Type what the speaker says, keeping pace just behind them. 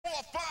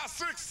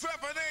7-8.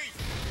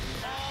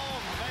 Oh,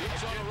 man.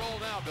 He's on a roll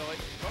now, Billy.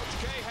 Coach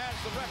K has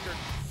the record.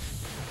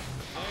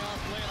 They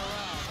aren't playing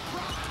around.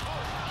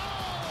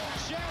 Oh,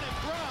 Shannon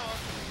Brown.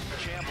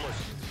 Chambliss.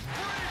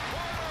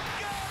 Three-pointer,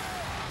 got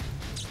it!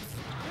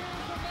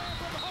 Here's the man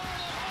from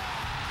Harlem.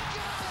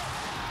 Got it!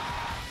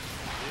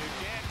 You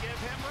can't give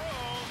him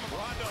room.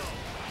 Rondo.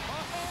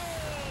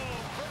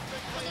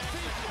 Perfectly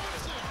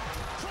executed.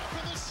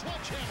 Dropping the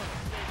sledgehammer.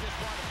 They just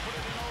want to put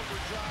it in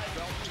overdrive.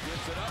 Belton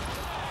gives it up.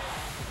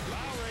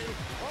 Lowry.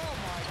 Oh,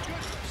 my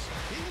goodness.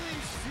 He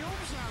leaves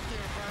fumes out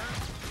there, Burn.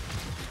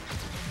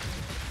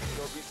 There's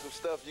gonna be some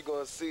stuff you're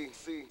gonna see.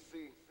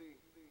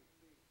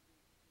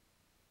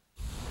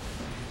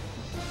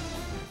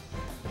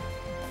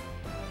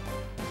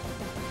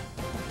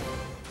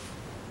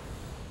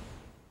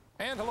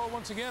 And hello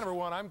once again,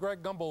 everyone. I'm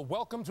Greg Gumbel.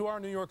 Welcome to our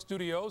New York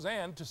studios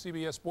and to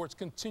CBS Sports'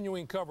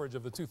 continuing coverage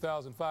of the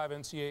 2005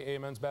 NCAA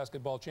Men's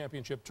Basketball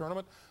Championship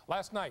Tournament.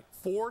 Last night,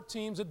 4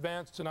 teams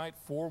advanced. Tonight,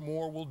 4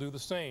 more will do the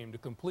same to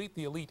complete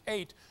the Elite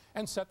 8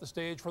 and set the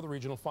stage for the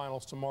regional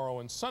finals tomorrow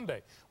and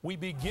Sunday. We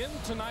begin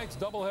tonight's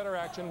doubleheader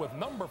action with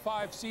number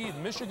 5 seed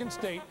Michigan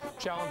State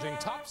challenging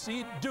top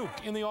seed Duke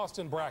in the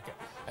Austin bracket.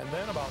 And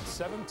then about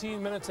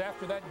 17 minutes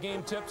after that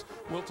game tips,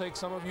 we'll take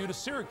some of you to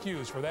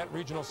Syracuse for that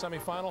regional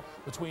semifinal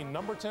between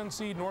number 10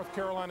 seed North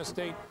Carolina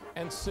State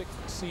and 6th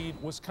seed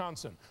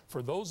Wisconsin.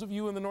 For those of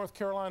you in the North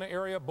Carolina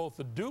area, both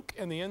the Duke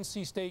and the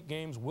NC State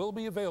games will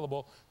be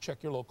available.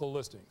 Check your local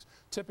listings.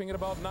 Tipping at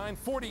about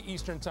 9:40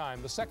 Eastern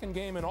Time, the second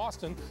game in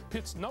Austin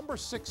pits number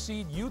 6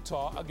 seed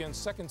Utah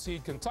against 2nd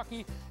seed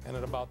Kentucky, and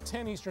at about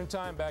 10 Eastern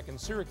Time back in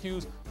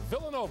Syracuse,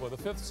 Villanova, the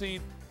 5th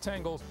seed,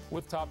 tangles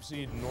with top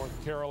seed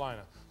North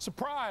Carolina.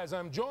 Surprise,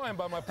 I'm joined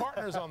by my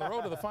partners on the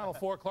road to the Final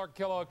Four, Clark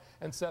Kellogg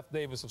and Seth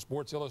Davis of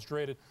Sports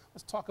Illustrated.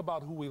 Let's talk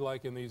about who we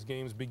like in these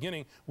games,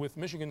 beginning with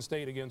Michigan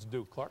State against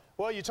Duke. Clark?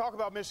 Well, you talk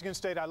about Michigan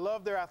State. I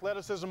love their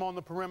athleticism on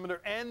the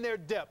perimeter and their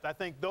depth. I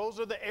think those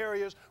are the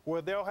areas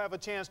where they'll have a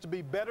chance to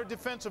be better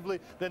defensively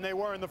than they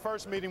were in the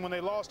first meeting when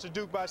they lost to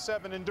Duke by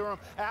 7 in Durham.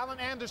 Allen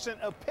Anderson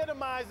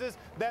epitomizes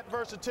that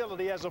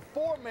versatility. As a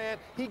 4-man,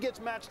 he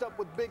gets matched up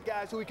with big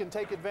guys who he can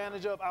take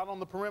advantage of out on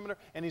the perimeter,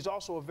 and he's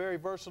also a very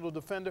versatile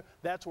defender.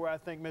 That's where I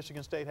think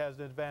Michigan State has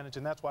the advantage,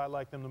 and that's why I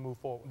like them to move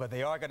forward. But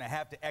they are going to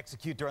have to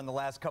execute during the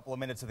last couple of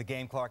minutes of the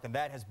game, Clark, and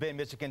that has been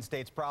Michigan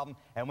State's problem.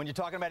 And when you're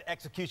talking about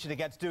execution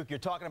against Duke, you're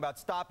talking about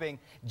stopping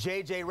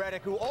J.J.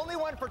 Redick, who only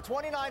went for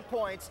 29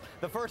 points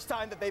the first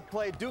time that they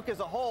played. Duke as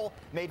a whole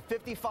made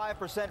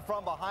 55%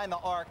 from behind the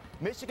arc.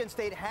 Michigan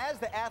State has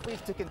the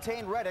athletes to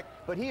contain Redick,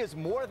 but he is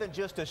more than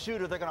just a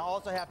shooter. They're going to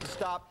also have to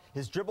stop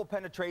his dribble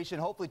penetration,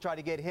 hopefully try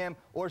to get him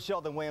or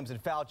Sheldon Williams in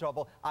foul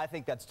trouble. I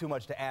think that's too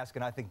much to ask,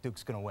 and I think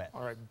Duke's going to win.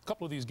 All right, a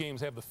couple of these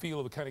games have the feel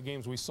of the kind of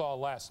games we saw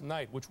last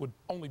night, which would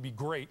only be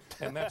great,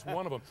 and that's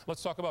one of them.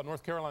 Let's talk about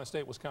North Carolina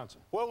State,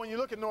 Wisconsin. Well, when you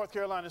look at North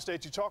Carolina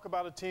State, you talk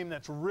about a team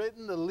that's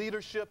ridden the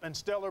leadership and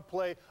stellar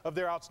play of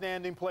their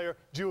outstanding player,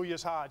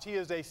 Julius Hodge. He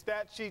is a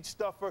stat sheet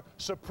stuffer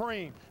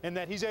supreme in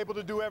that he's able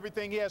to do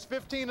everything. He has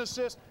 15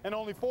 assists and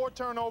only 4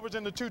 turnovers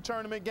in the 2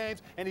 tournament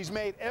games, and he's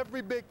made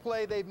every big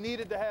play they've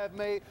needed to have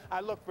made. I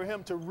look for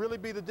him to really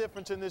be the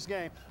difference in this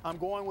game. I'm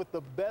going with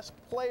the best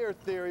player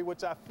theory,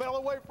 which I fell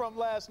away from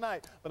last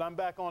night, but I'm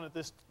back on it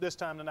this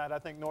time tonight. I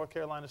think North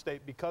Carolina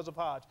State, because of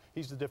Hodge,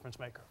 he's the difference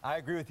maker. I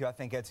agree with you. I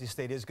think NC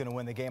State is going to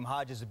win the game.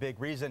 Hodge is a big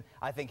reason.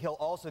 I think he'll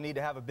also need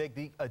to have a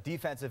big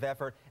defensive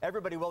effort.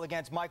 Everybody will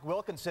against Mike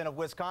Wilkinson of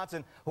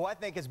Wisconsin, who I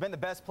think has been the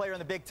best player in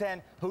the Big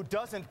Ten, who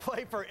doesn't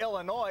play for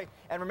Illinois.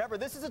 And remember,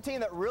 this is a team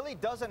that really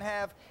doesn't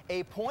have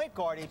a point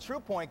guard, a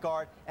true point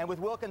guard. And with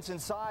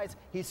Wilkinson's size,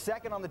 he's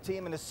second on the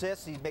team in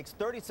assists. He makes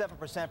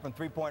 37% from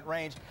three-point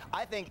range.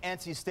 I think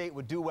NC State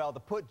would do well to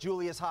put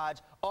Julius Hodge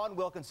on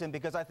Wilkinson,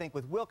 because I think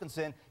with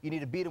Wilkinson, you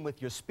need to beat him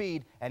with your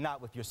speed and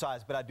not with your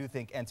size. But I do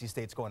think NC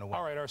State's going to win.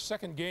 All right, our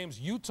second game's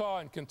Utah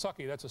and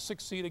Kentucky. That's a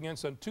 6 seed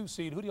against a 2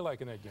 seed. Who do you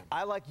like in that game?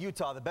 I like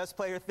Utah. The best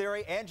player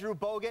theory, Andrew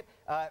Bogut.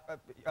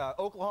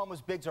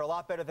 Oklahoma's bigs are a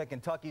lot better than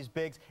Kentucky's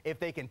bigs. If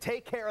they can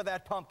take care of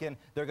that pumpkin,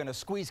 they're going to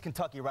squeeze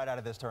Kentucky right out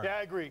of this tournament. Yeah,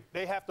 I agree.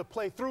 They have to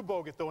play through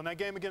Bogut, though. In that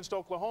game against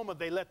Oklahoma,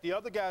 they let the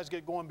other guys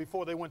get going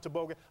before they went to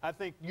Bogut. I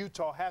think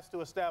Utah has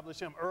to establish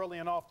him early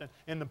and often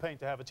in the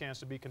paint to have a chance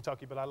to beat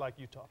Kentucky, but I like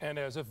Utah. And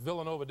as if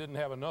Villanova didn't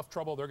have enough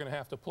trouble, they're going to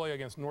have to play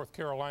against North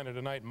Carolina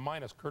tonight,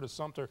 minus Curtis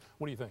Sumter.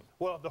 What do you think?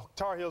 Well, the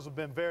Tar Heels have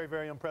been very,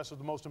 very impressive.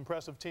 The most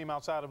impressive team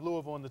outside of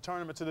Louisville in the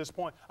tournament to this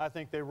point. I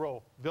think they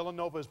roll.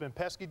 Villanova has been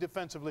pesky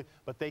defensively,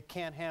 but they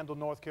can't handle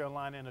North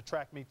Carolina in a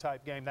track meet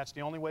type game. That's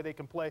the only way they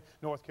can play.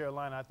 North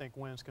Carolina, I think,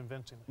 wins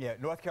convincingly. Yeah,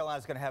 North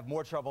Carolina's going to have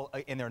more trouble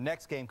in their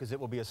next game because it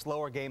will be a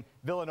slower game.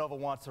 Villanova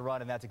wants to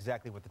run, and that's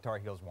exactly what the Tar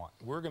Heels want.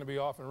 We're going to be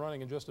off and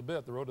running in just a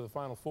bit. The road to the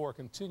Final Four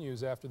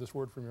continues after this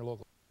word from your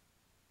local.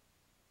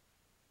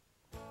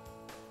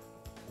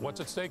 What's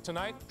at stake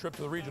tonight? Trip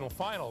to the regional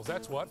finals.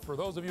 That's what. For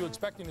those of you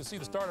expecting to see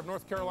the start of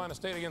North Carolina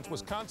State against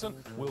Wisconsin,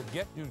 we'll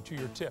get you to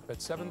your tip at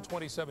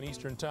 7:27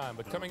 Eastern Time.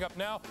 But coming up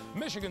now,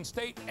 Michigan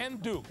State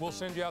and Duke. We'll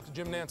send you out to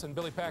Jim Nance and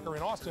Billy Packer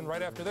in Austin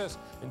right after this.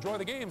 Enjoy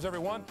the games,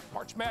 everyone.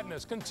 March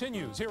Madness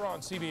continues here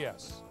on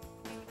CBS.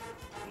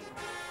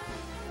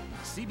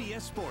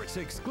 CBS Sports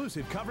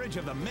exclusive coverage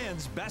of the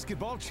Men's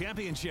Basketball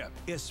Championship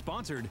is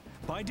sponsored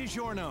by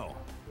DiGiorno,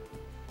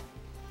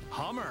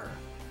 Hummer,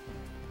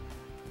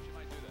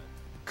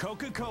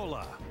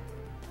 Coca-Cola,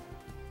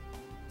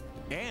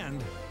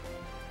 and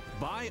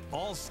by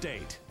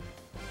Allstate.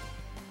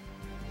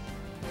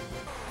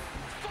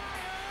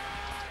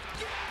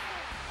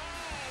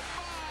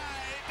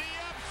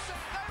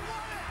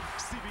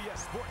 CBS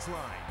Sports Line.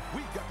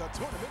 We've got the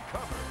tournament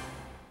covered.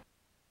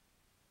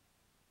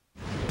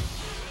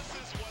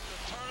 This is what the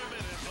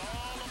tournament is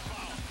all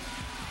about.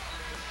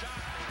 The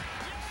shot.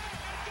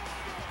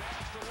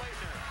 Pass to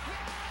Leitner.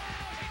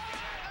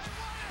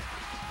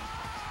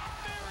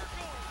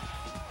 Miracle.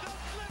 The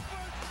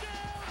Clippers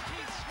down.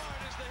 Keith Smart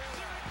is the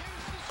hero.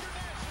 Syracuse is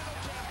your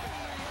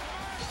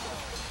national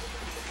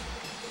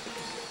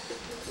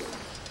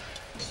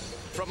champion.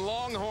 From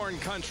Longhorn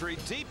country,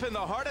 deep in the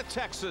heart of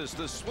Texas,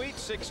 the Sweet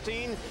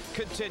 16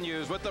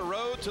 continues with the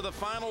road to the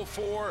Final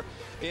Four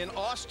in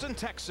Austin,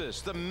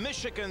 Texas. The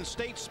Michigan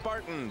State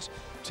Spartans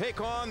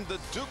take on the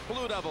Duke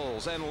Blue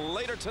Devils, and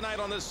later tonight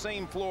on this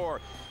same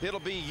floor, it'll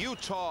be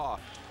Utah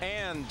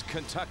and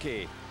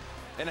Kentucky.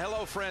 And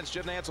hello, friends.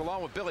 Jim Nantz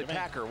along with Billy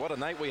Packer. What a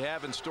night we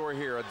have in store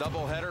here. A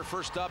doubleheader.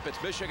 First up,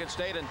 it's Michigan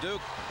State and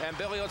Duke. And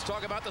Billy, let's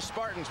talk about the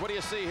Spartans. What do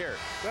you see here?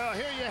 Well,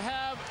 here you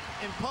have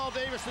in Paul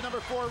Davis, the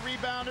 #4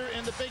 rebounder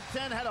in the Big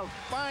Ten, had a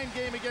fine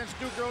game against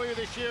Duke earlier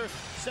this year.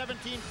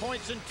 17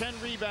 points and 10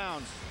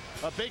 rebounds.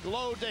 A big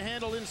load to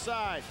handle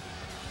inside.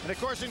 And of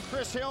course, in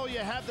Chris Hill, you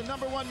have the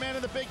 #1 man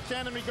in the Big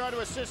Ten in regard to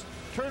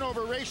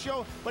assist-turnover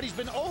ratio, but he's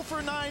been 0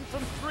 for 9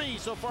 from 3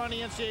 so far in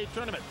the NCAA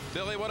tournament.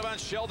 Billy, what about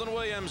Sheldon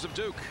Williams of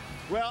Duke?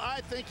 Well,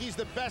 I think he's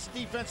the best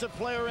defensive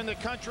player in the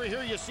country.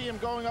 Here you see him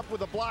going up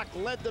with a block,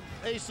 led the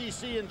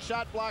ACC in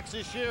shot blocks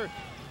this year.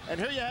 And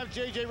here you have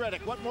J.J.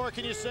 Redick. What more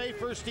can you say?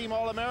 First team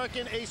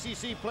All-American,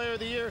 ACC Player of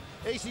the Year,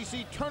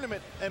 ACC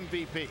Tournament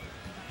MVP.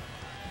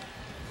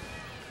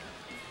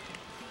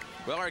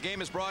 Well, our game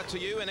is brought to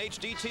you in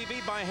HD TV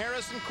by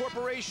Harrison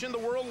Corporation, the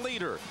world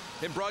leader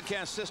in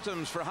broadcast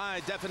systems for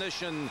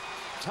high-definition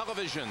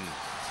television.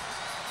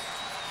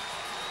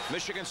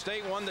 Michigan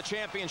State won the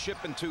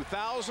championship in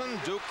 2000,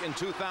 Duke in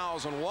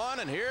 2001,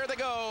 and here they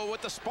go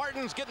with the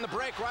Spartans getting the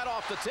break right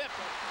off the tip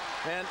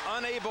and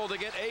unable to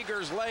get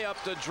Ager's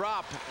layup to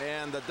drop,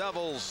 and the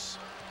Devils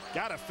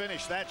got to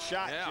finish that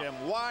shot, Jim.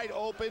 Wide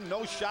open,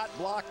 no shot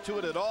block to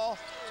it at all.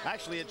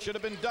 Actually, it should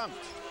have been dunked.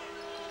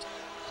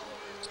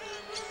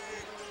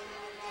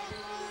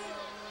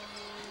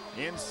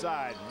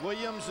 Inside,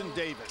 Williams and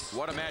Davis.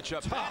 What a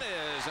matchup that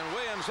is, and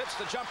Williams hits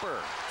the jumper.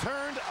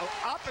 Turned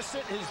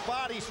opposite his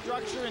body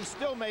structure and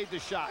still made the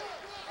shot.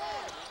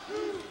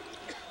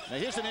 Now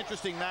here's an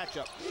interesting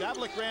matchup.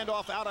 Shavlik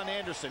Randolph out on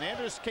Anderson.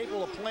 Anderson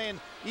capable of playing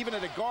even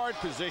at a guard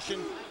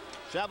position.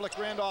 Shavlik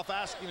Randolph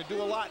asking to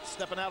do a lot,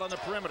 stepping out on the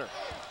perimeter.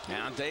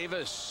 Now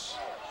Davis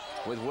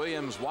with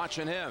Williams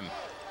watching him.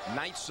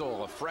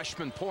 Neitzel, a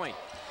freshman point,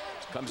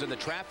 comes into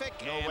traffic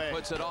and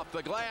puts it off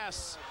the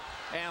glass.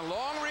 And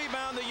long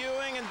rebound to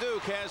Ewing, and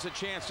Duke has a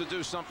chance to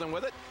do something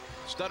with it.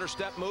 Stutter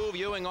step move,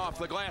 Ewing off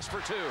the glass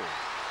for 2.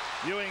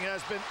 Ewing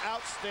has been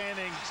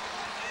outstanding.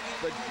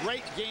 The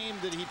great game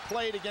that he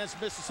played against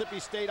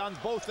Mississippi State on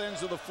both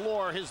ends of the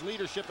floor. His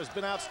leadership has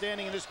been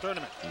outstanding in this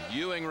tournament.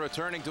 Ewing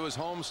returning to his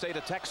home state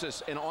of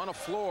Texas and on a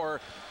floor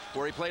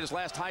where he played his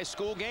last high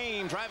school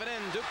game. Driving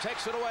in, Duke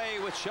takes it away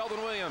with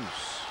Sheldon Williams.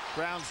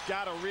 Brown's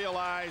got to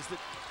realize that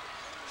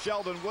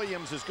Sheldon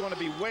Williams is going to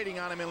be waiting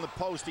on him in the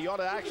post. He ought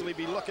to actually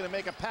be looking to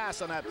make a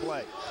pass on that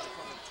play.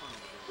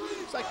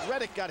 It's like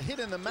Redick got hit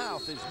in the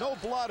mouth. There's no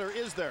blood, or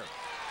is there?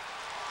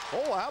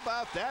 Oh, how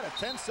about that? A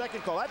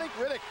 10-second call. I think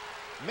Redick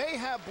may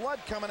have blood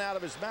coming out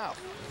of his mouth.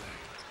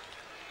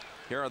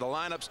 Here are the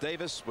lineups.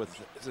 Davis with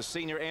the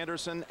senior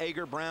Anderson,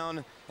 Ager,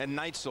 Brown, and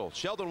Neitzel.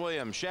 Sheldon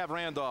Williams, Shav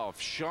Randolph,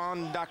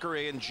 Sean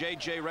Dockery, and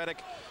J.J.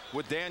 Redick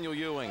with Daniel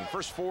Ewing.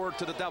 First forward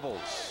to the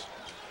Devils.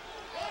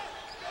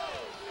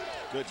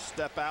 Good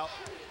step out.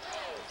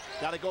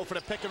 Got to go for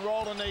the pick and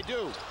roll, and they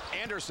do.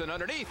 Anderson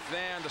underneath,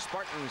 and the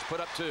Spartans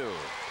put up 2.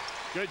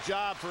 Good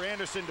job for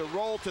Anderson to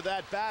roll to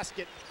that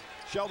basket.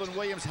 Sheldon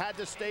Williams had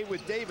to stay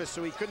with Davis,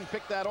 so he couldn't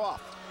pick that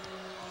off.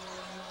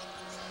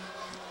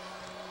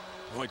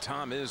 Boy,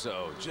 Tom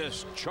Izzo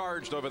just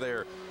charged over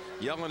there,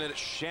 yelling at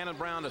Shannon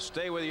Brown to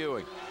stay with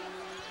Ewing.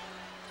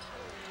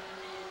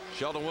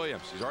 Sheldon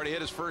Williams, he's already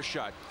hit his first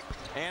shot,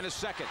 and his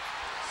second.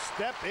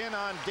 Step in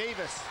on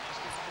Davis.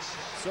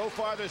 So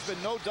far, there's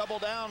been no double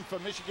down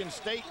from Michigan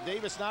State.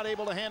 Davis not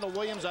able to handle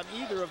Williams on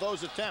either of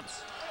those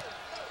attempts.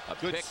 A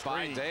good pick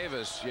by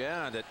Davis,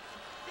 that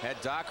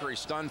had Dockery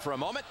stunned for a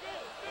moment.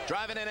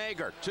 Driving in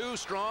Ager, too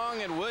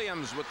strong, and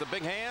Williams with the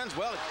big hands.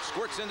 Well, it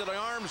squirts into the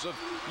arms of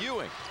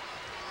Ewing.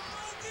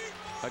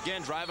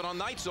 Again, driving on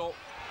Neitzel.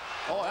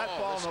 Oh, that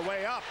ball on the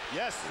way up.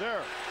 Yes,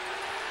 sir.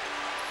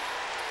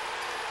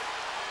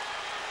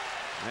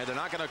 And they're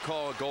not going to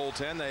call a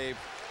goaltend. They've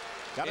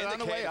got it on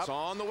the way up. It's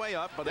on the way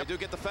up, but they do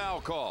get the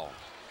foul call.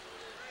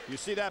 You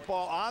see that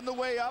ball on the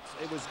way up.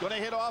 It was going to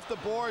hit off the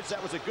boards.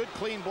 That was a good,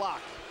 clean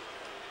block.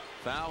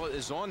 Foul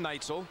is on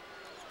Neitzel.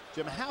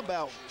 Jim, how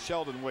about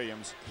Sheldon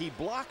Williams? He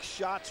blocks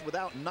shots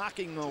without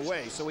knocking them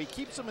away, so he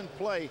keeps them in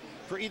play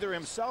for either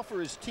himself or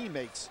his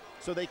teammates,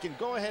 so they can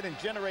go ahead and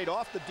generate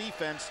off the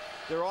defense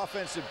their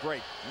offensive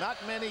break. Not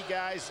many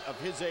guys of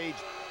his age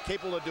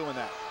capable of doing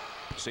that.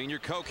 Senior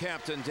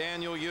co-captain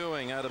Daniel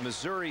Ewing out of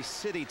Missouri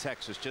City,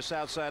 Texas, just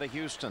outside of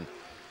Houston,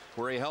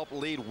 where he helped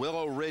lead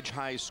Willow Ridge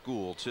High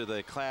School to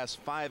the Class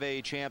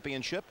 5A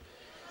championship.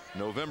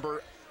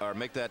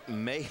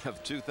 May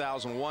of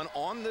 2001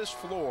 on this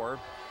floor,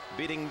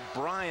 beating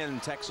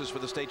Bryan, Texas for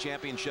the state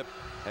championship,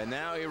 and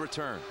now he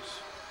returns.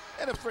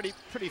 And a pretty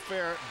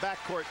fair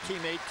backcourt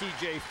teammate,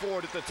 TJ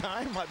Ford, at the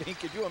time. I mean,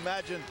 could you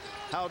imagine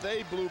how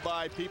they blew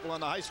by people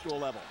on the high school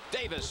level?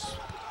 Davis.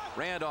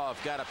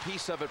 Randolph got a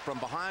piece of it from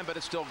behind, but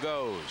it still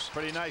goes.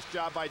 Pretty nice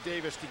job by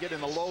Davis to get in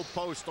the low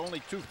post,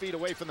 only 2 feet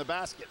away from the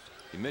basket.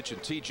 You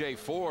mentioned TJ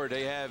Ford.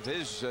 They have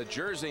his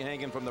jersey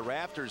hanging from the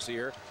rafters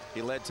here.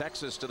 He led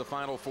Texas to the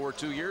Final Four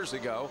 2 years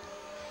ago.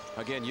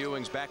 Again,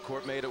 Ewing's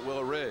backcourt mate at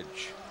Willow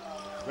Ridge.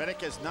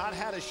 Redick has not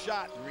had a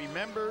shot.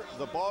 Remember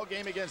the ball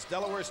game against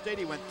Delaware State.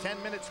 He went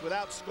 10 minutes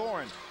without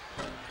scoring.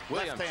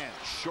 Williams Left hand.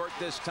 short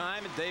this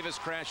time, and Davis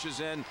crashes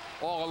in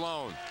all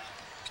alone.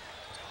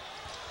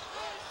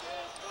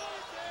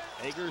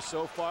 Eggers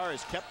so far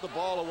has kept the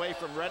ball away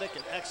from Redick.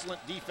 An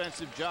excellent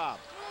defensive job.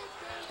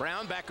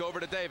 Brown back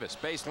over to Davis.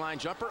 Baseline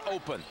jumper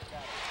open.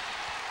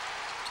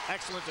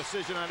 Excellent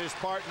decision on his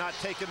part, not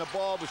taking the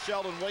ball. With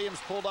Sheldon Williams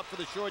pulled up for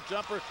the short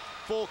jumper.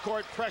 Full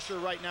court pressure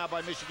right now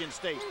by Michigan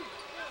State.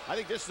 I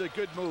think this is a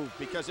good move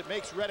because it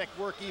makes Redick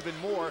work even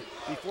more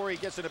before he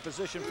gets in a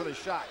position for the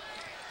shot.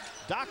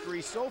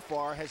 Dockery so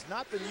far has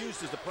not been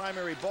used as the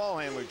primary ball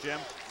handler, Jim.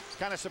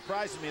 Kind of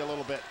surprises me a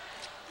little bit.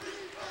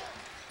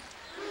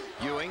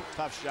 Ewing.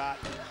 Tough shot.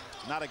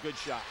 Not a good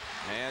shot.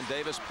 And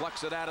Davis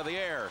plucks it out of the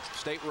air.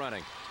 State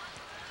running.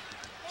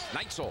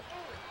 Neitzel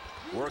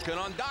working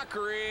on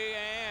Dockery,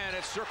 and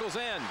it circles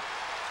in.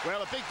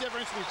 Well, a big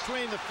difference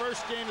between the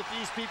first game that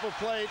these people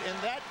played and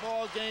that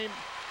ball game.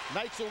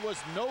 Neitzel was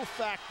no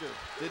factor.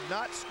 Did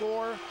not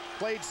score.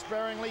 Played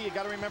sparingly. You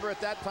got to remember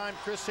at that time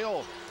Chris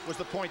Hill was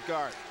the point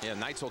guard. Yeah,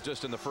 Neitzel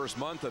just in the first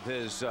month of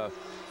his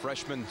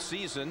freshman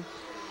season.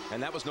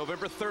 And that was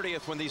November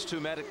 30th when these two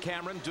met at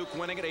Cameron. Duke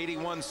winning at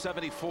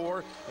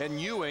 81-74, and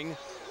Ewing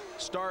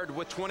starred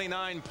with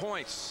 29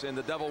 points in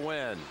the double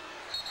win.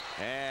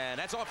 And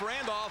that's off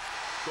Randolph,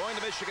 going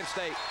to Michigan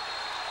State.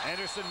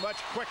 Anderson much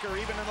quicker,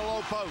 even in the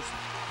low post.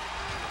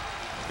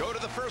 Go to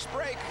the first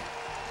break.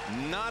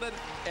 Knotted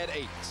at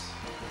 8.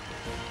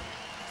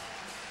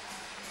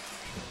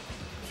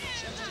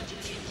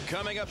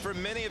 Coming up for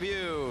many of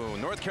you,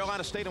 North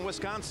Carolina State and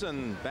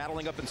Wisconsin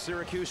battling up in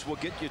Syracuse. Will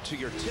get you to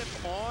your tip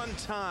on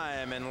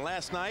time. And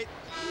last night,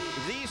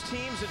 these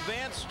teams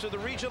advanced to the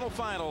regional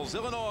finals.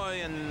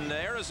 Illinois and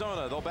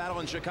Arizona, they'll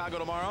battle in Chicago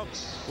tomorrow.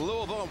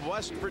 Louisville and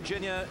West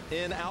Virginia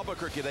in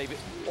Albuquerque.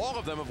 All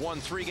of them have won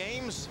 3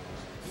 games.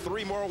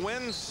 3 more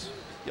wins,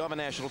 you'll have a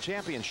national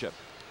championship.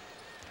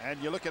 And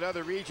you look at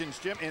other regions,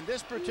 Jim. In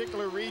this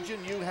particular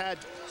region, you had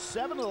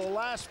 7 of the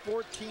last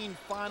 14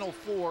 Final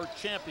Four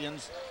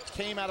champions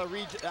came out of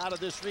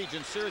this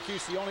region.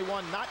 Syracuse, the only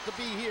one not to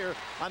be here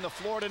on the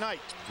floor tonight.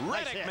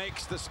 Redick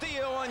makes the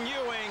steal, and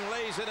Ewing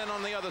lays it in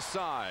on the other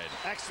side.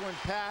 Excellent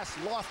pass,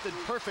 lofted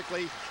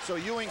perfectly, so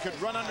Ewing could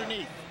run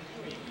underneath.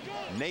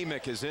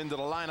 Namick is into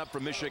the lineup for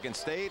Michigan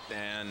State,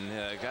 and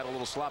got a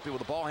little sloppy with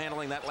the ball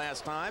handling that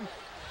last time.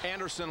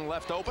 Anderson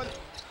left open,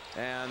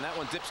 and that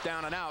one dips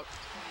down and out.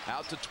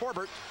 Out to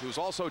Torbert, who's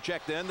also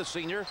checked in, the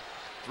senior.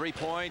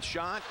 3-point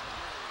shot,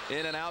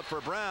 in and out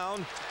for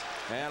Brown,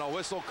 and a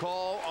whistle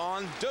call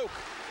on Duke.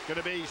 Going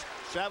to be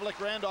Shavlik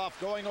Randolph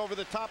going over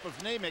the top of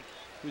Namick,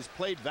 who's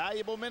played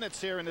valuable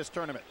minutes here in this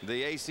tournament.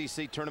 The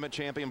ACC tournament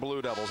champion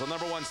Blue Devils, the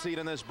 #1 seed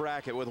in this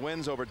bracket with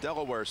wins over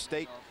Delaware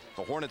State.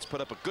 The Hornets put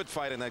up a good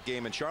fight in that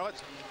game in Charlotte.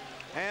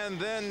 And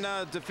then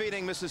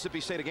defeating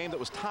Mississippi State, a game that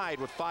was tied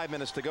with 5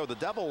 minutes to go. The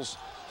Devils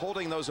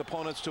holding those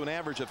opponents to an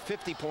average of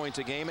 50 points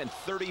a game and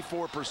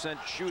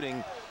 34%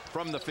 shooting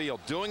from the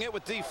field. Doing it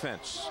with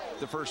defense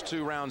the first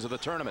 2 rounds of the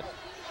tournament.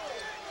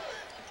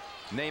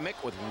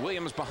 Namick with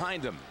Williams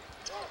behind him.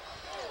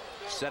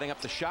 Setting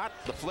up the shot,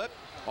 the flip,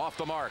 off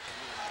the mark.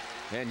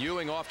 And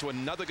Ewing off to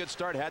another good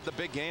start. Had the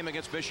big game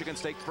against Michigan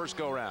State first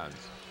go-round.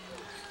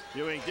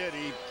 Ewing did.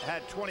 He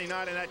had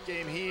 29 in that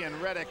game. He and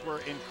Redick were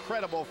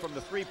incredible from the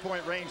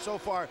 3-point range. So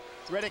far,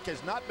 Redick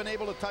has not been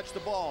able to touch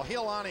the ball.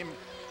 Hill on him.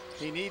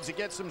 He needs to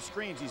get some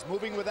screens. He's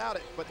moving without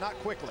it, but not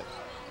quickly.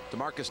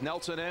 DeMarcus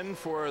Nelson in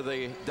for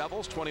the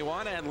Devils,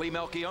 21, and Lee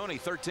Melchione,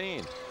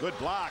 13. Good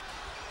block.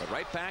 But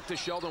right back to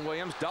Sheldon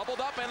Williams,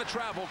 doubled up, and a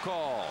travel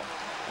call.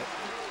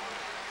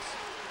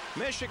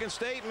 Michigan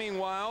State,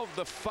 meanwhile,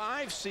 the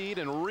 5 seed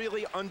and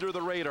really under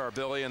the radar,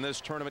 Billy, in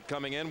this tournament,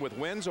 coming in with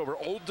wins over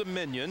Old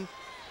Dominion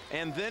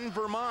and then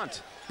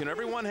Vermont. You know,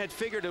 everyone had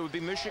figured it would be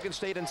Michigan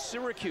State and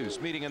Syracuse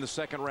meeting in the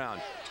second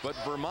round, but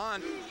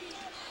Vermont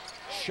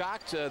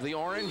shocked the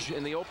Orange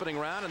in the opening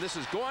round, and this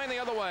is going the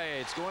other way.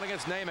 It's going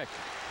against Namick.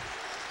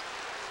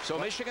 So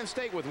Michigan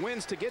State with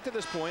wins to get to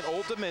this point,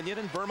 Old Dominion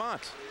and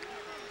Vermont.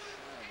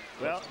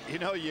 Well, you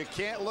know, you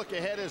can't look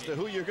ahead as to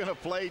who you're going to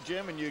play,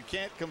 Jim, and you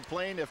can't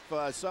complain if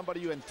somebody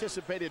you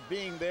anticipated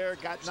being there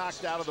got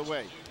knocked out of the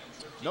way.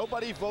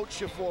 Nobody votes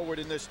you forward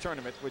in this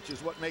tournament, which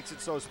is what makes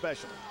it so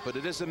special. But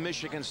it is a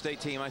Michigan State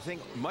team. I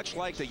think much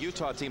like the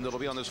Utah team that'll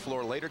be on this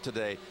floor later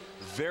today,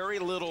 very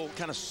little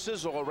kind of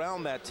sizzle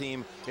around that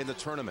team in the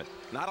tournament.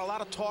 Not a lot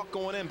of talk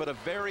going in, but a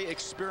very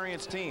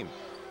experienced team.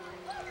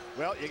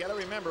 Well, you got to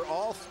remember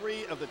all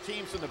three of the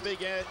teams in the Big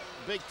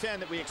Ten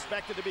that we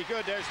expected to be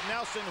good. There's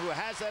Nelson, who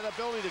has that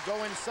ability to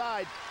go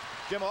inside.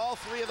 Jim, all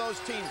three of those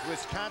teams,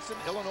 Wisconsin,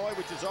 Illinois,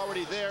 which is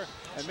already there,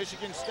 and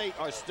Michigan State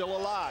are still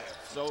alive.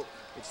 So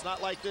it's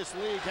not like this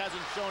league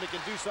hasn't shown it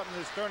can do something in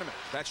this tournament.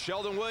 That's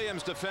Sheldon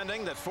Williams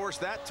defending that forced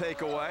that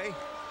takeaway.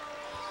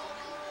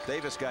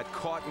 Davis got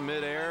caught in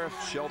midair.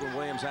 Sheldon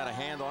Williams had a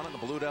hand on it.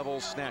 The Blue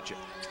Devils snatch it.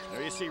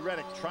 There you see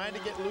Reddick trying to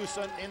get loose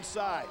on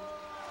inside.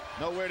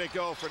 Nowhere to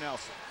go for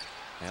Nelson.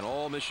 And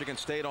all Michigan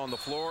State on the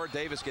floor.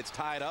 Davis gets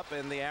tied up,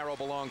 and the arrow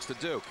belongs to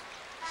Duke.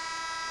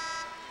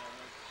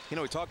 You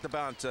know, we talked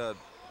about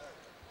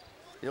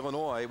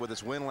Illinois with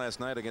its win last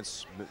night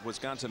against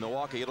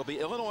Wisconsin-Milwaukee. It'll be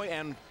Illinois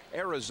and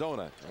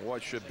Arizona,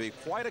 what should be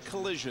quite a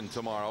collision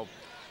tomorrow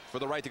for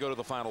the right to go to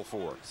the Final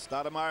Four.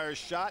 Stoudemire's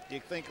shot. You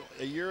think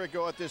a year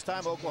ago at this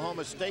time,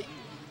 Oklahoma State,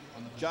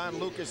 John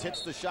Lucas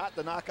hits the shot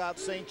to knock out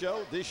St.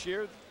 Joe. This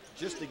year,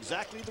 just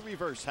exactly the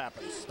reverse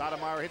happens.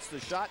 Stoudemire hits the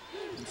shot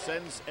and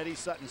sends Eddie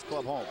Sutton's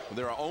club home.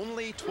 There are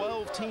only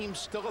 12 teams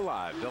still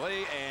alive,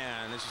 Billy,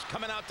 and this is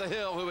coming out to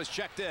Hill, who has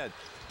checked in.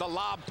 The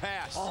lob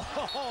pass.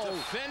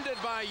 Defended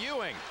by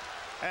Ewing.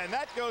 And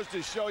that goes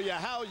to show you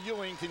how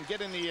Ewing can get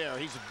in the air.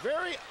 He's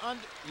very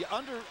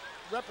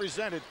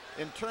underrepresented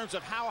in terms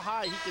of how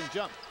high he can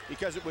jump,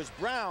 because it was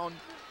Brown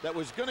that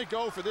was going to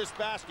go for this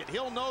basket.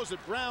 Hill knows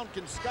that Brown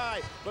can sky,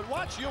 but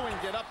watch Ewing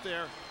get up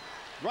there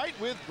right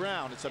with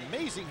Brown. It's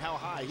amazing how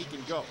high he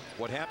can go.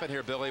 What happened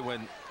here, Billy,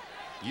 when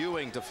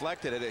Ewing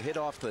deflected it, it hit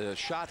off the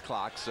shot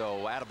clock,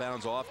 so out of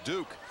bounds off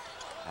Duke.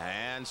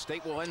 And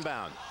State will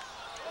inbound.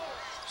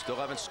 Still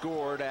haven't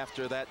scored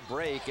after that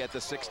break at the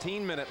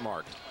 16-minute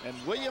mark. And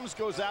Williams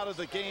goes out of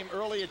the game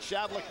early at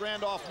Shavlik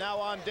Randolph, now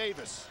on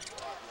Davis.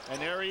 And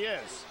there he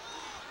is.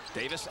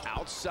 Davis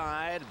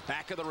outside,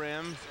 back of the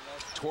rim.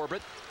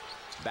 Torbett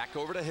back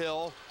over to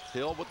Hill.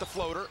 Hill with the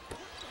floater.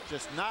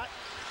 Just not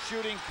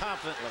shooting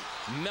confidently.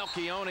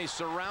 Melchione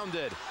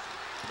surrounded.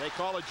 They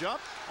call a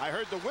jump. I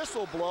heard the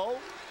whistle blow.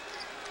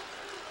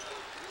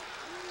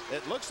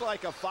 It looks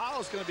like a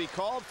foul is going to be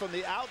called from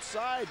the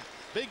outside.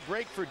 Big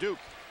break for Duke.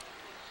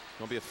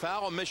 Going to be a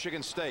foul on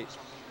Michigan State.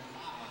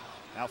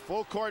 Now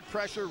full court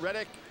pressure.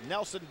 Reddick,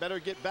 Nelson better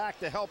get back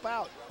to help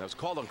out. That was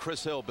called on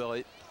Chris Hill,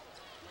 Billy.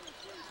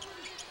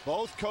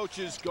 Both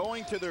coaches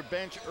going to their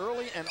bench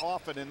early and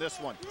often in this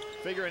one,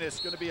 figuring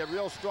it's going to be a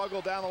real struggle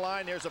down the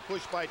line. There's a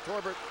push by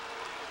Torbert.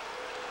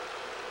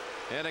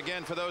 And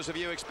again, for those of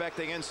you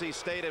expecting NC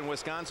State and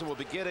Wisconsin will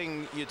be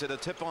getting you to the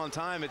tip on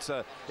time. It's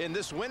in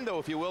this window,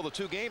 if you will, the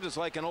two games. It's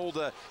like an old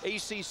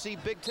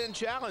ACC Big Ten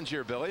challenge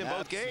here, Billy, in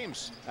both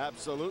games.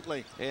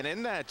 Absolutely. And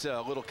in that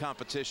little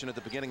competition at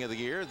the beginning of the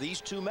year,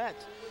 these two met.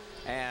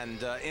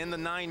 And in the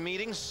 9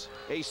 meetings,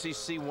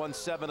 ACC won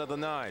 7 of the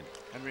 9.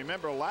 And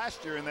remember,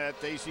 last year in that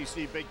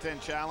ACC Big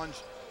Ten challenge,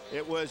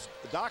 it was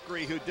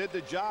Dockery who did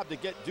the job to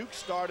get Duke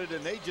started,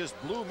 and they just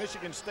blew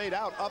Michigan State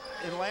out up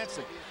in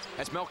Lansing.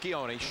 That's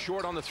Melchione,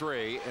 short on the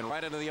 3 and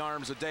right into the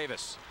arms of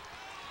Davis.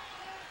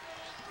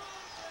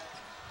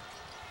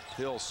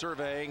 Hill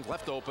surveying,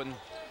 left open.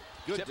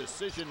 Good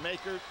decision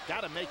maker.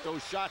 Got to make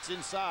those shots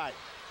inside.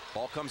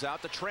 Ball comes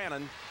out to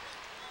Trannon.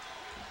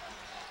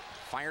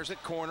 Fires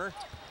at corner.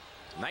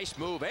 Nice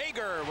move.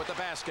 Ager with the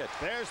basket.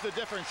 There's the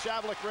difference.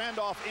 Shavlik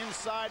Randolph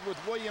inside with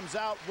Williams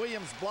out.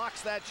 Williams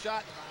blocks that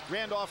shot.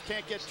 Randolph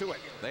can't get to it.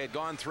 They had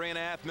gone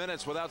 3.5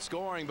 minutes without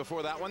scoring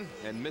before that one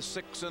and missed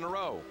 6 in a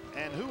row.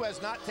 And who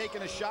has not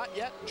taken a shot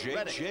yet?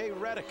 J.J.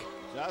 Reddick.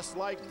 Just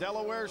like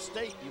Delaware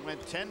State. He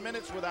went 10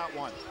 minutes without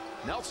one.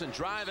 Nelson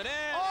driving in.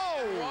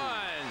 Oh!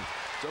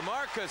 One.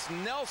 DeMarcus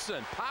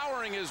Nelson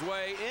powering his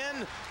way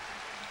in.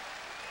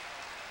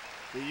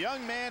 The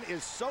young man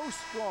is so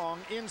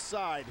strong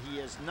inside. He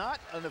is not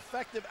an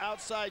effective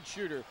outside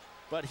shooter,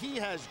 but he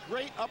has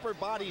great upper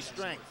body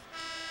strength.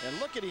 And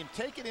look at him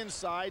take it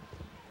inside,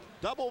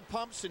 double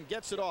pumps and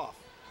gets it off.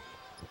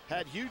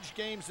 Had huge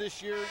games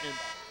this year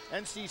in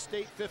NC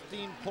State,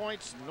 15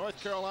 points.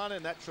 North Carolina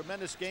in that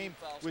tremendous game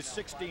with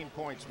 16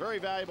 points. Very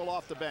valuable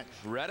off the bench.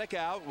 Reddick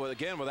out,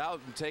 again,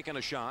 without taking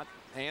a shot.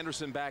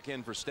 Anderson back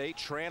in for State.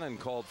 Trannon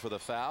called for the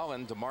foul,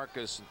 and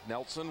DeMarcus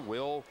Nelson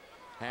will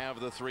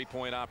have the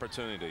 3-point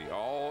opportunity.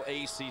 All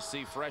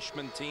ACC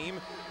freshman team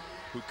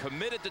who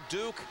committed to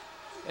Duke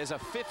as a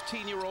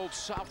 15-year-old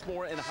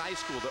sophomore in high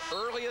school, the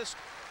earliest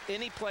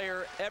any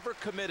player ever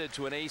committed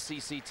to an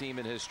ACC team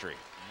in history.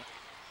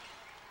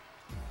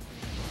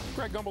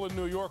 Greg Gumbel in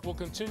New York will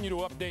continue to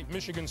update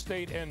Michigan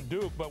State and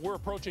Duke, but we're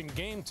approaching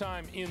game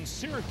time in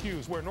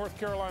Syracuse, where North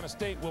Carolina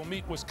State will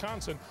meet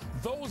Wisconsin.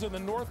 Those in the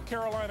North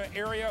Carolina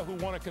area who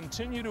want to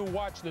continue to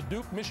watch the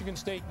Duke-Michigan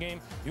State game,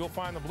 you'll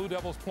find the Blue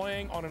Devils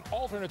playing on an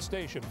alternate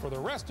station. For the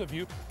rest of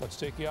you, let's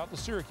take you out to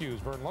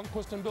Syracuse. Vern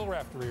Lundquist and Bill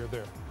Raftery are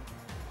there.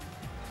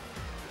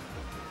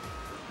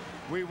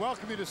 We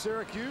welcome you to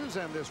Syracuse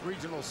and this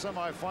regional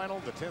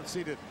semifinal. The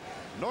 10th-seeded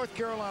North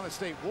Carolina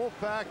State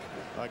Wolfpack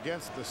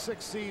against the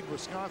 6th-seed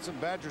Wisconsin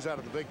Badgers out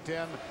of the Big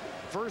Ten.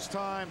 First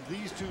time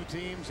these two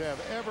teams have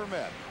ever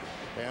met.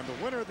 And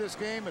the winner of this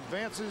game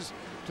advances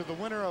to the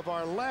winner of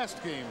our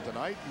last game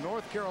tonight.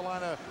 North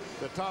Carolina,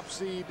 the top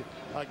seed,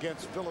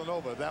 against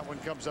Villanova. That one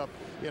comes up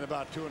in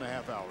about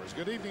 2.5 hours.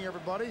 Good evening,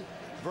 everybody.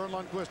 Vern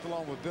Lundquist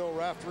along with Bill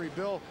Raftery.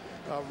 Bill,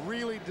 a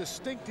really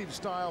distinctive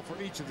style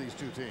for each of these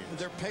two teams.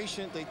 They're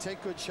patient, they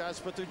take good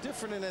shots, but they're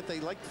different in that they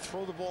like to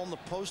throw the ball in the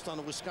post on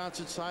the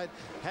Wisconsin side,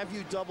 have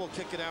you double,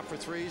 kick it out for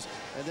threes,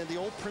 and then the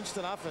old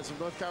Princeton offense of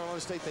North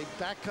Carolina State, they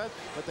back cut,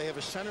 but they have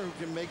a center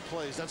who can make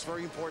plays. That's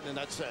very important in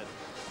that set.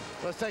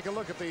 Let's take a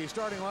look at the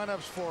starting lineups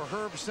for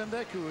Herb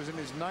Sendek, who is in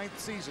his 9th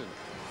season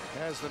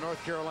as the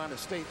North Carolina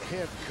State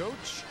head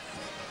coach.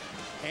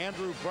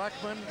 Andrew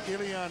Brackman,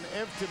 Ilian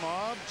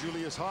Evtimov,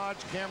 Julius Hodge,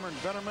 Cameron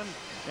Bennerman,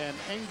 and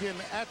Engin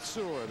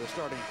Atsur, the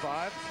starting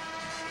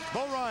 5.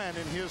 Bo Ryan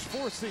in his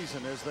 4th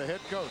season as the head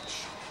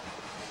coach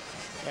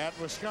at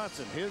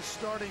Wisconsin. His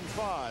starting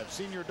 5,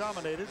 senior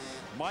dominated,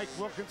 Mike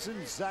Wilkinson,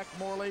 Zach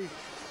Morley,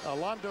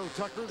 Alondo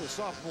Tucker, the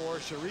sophomore,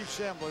 Sharif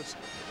Chambliss,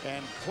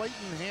 and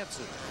Clayton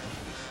Hansen.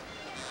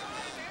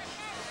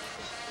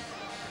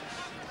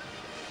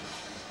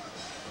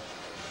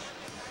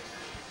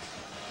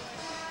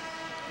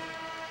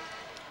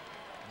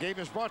 Game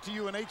is brought to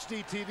you in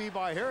HD TV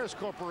by Harris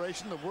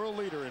Corporation, the world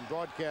leader in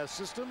broadcast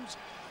systems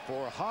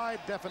for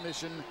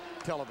high-definition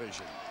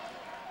television.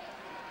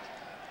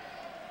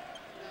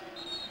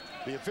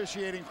 The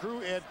officiating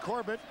crew, Ed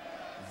Corbett,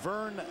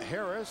 Vern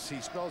Harris,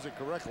 he spells it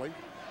correctly,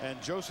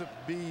 and Joseph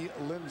B.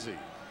 Lindsay.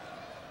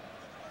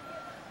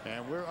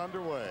 And we're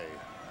underway.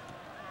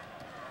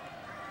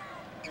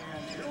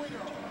 And here we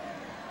go.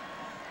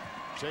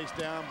 Chased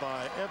down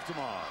by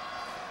Evtimov.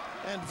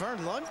 And Vern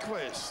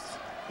Lundquist.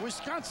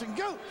 Wisconsin,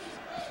 go!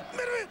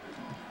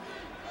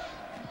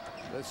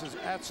 This is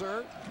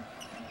Atsur.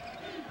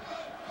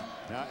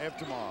 Now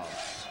Evtimov.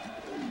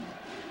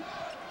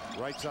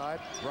 Right side,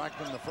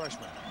 Brackman, the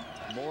freshman.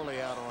 Morley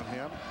out on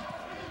him.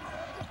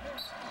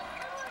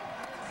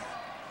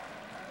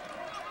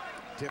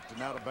 Tipped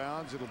and out of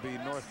bounds. It'll be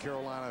North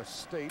Carolina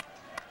State.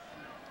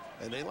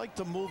 And they like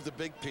to move the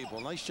big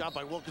people. Nice job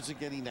by Wilkinson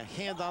getting a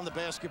hand on the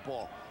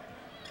basketball.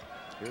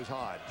 Here's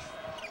Hodge.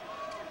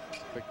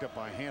 Picked up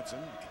by Hansen.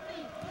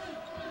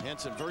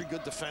 Hansen, very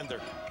good defender.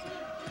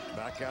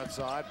 Back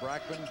outside,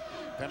 Brackman,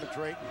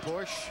 penetrate and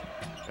push.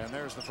 And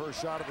there's the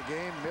first shot of the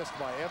game, missed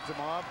by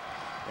Evtimov.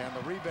 And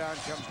the rebound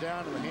comes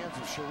down to the hands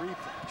of Sharif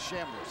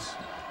Chambliss.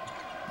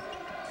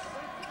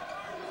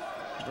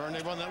 Vern,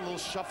 they run that little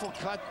shuffle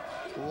cut,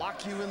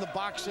 lock you in the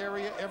box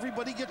area.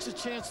 Everybody gets a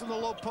chance in the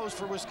low post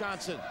for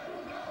Wisconsin.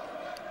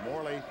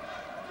 Morley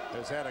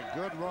has had a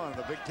good run in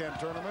the Big Ten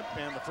tournament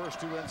and the first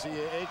 2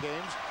 NCAA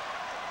games.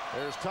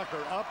 There's Tucker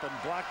up and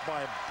blocked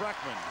by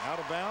Brackman. Out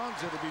of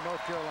bounds. It'll be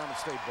North Carolina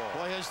State ball.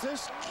 Boy, has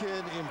this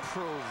kid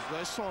improved.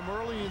 I saw him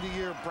early in the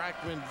year,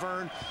 Brackman,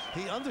 Vern.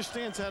 He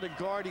understands how to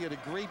guard. He had a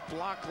great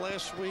block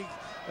last week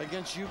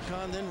against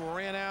UConn, then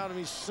ran out. I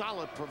mean,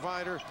 solid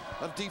provider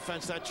of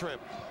defense that trip.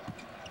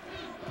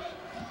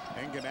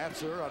 Engin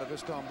Atsur out of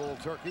Istanbul,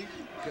 Turkey.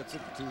 Gets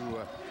it to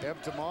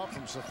Evtimov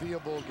from Sofia,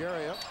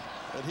 Bulgaria.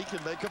 And he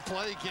can make a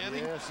play, can't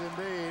he? Yes,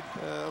 indeed.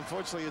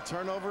 Unfortunately, a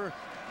turnover.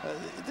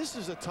 This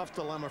is a tough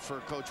dilemma for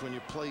a coach when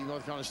you play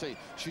North Carolina State.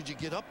 Should you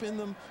get up in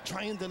them,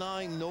 try and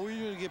deny, know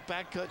you're going to get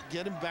back cut,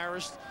 get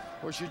embarrassed,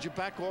 or should you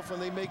back off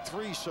when they make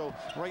 3? So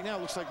right now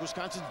it looks like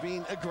Wisconsin's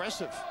being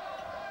aggressive.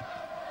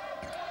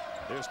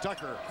 There's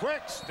Tucker.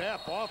 Quick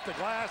step off the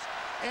glass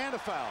and a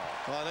foul.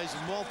 Well, he's a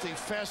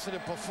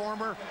multifaceted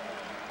performer.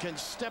 Can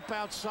step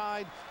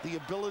outside, the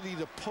ability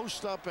to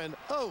post up, and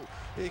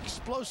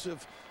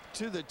explosive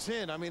to the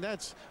tin. I mean,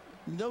 that's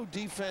no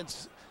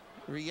defense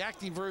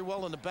reacting very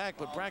well in the back,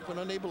 but Brackman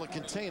unable to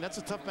contain. That's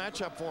a tough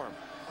matchup for him.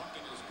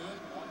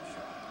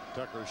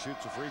 Tucker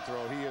shoots a free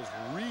throw. He has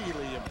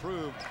really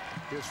improved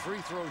his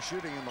free throw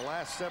shooting in the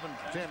last 7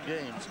 to 10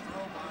 games.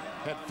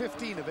 Had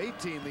 15 of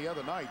 18 the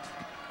other night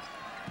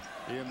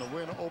in the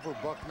win over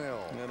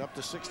Bucknell. And up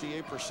to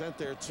 68%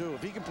 there, too.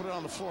 If he can put it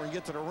on the floor and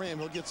get to the rim,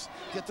 he'll get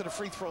to the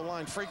free throw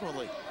line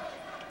frequently.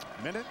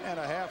 Minute and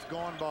a half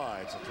gone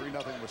by. It's a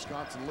 3-0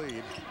 Wisconsin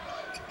lead.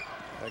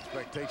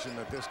 Expectation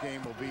that this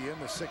game will be in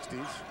the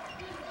 60s.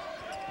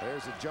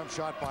 There's a jump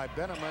shot by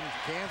Bennerman,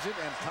 cans it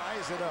and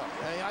ties it up.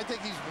 Hey, I think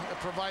he's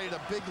provided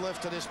a big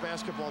lift to this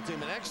basketball team.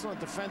 An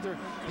excellent defender.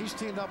 He's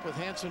teamed up with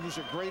Hansen, who's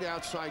a great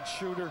outside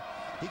shooter.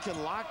 He can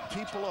lock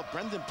people up.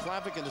 Brendan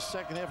Plavic in the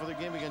second half of the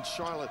game against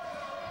Charlotte.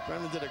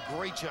 Brendan did a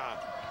great job.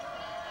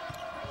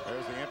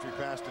 There's the entry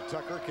pass to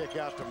Tucker. Kick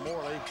out to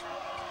Morley.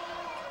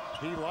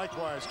 He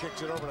likewise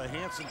kicks it over to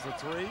Hansen for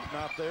three.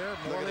 Not there.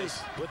 Morley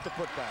with the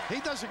putback. He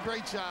does a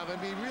great job. I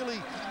mean,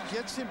 really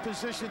gets in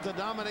position to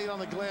dominate on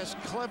the glass.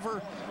 Clever,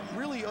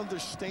 really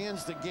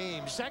understands the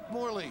game. Zach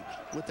Morley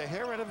with the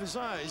hair out of his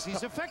eyes.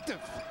 He's effective.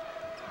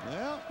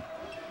 Yeah.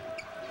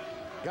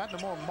 Gotten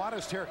a more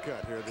modest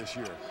haircut here this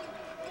year.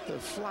 The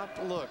flop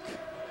look.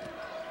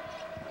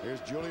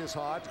 Here's Julius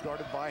Hodge,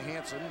 guarded by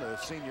Hansen, the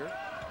senior.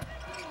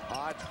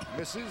 Hodge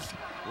misses.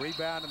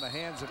 Rebound in the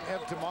hands of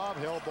Evtimov.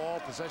 Held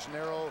ball, possession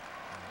arrow,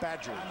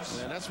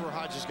 Badgers. And that's where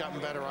Hodge has gotten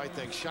better, I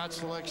think. Shot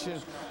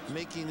selection,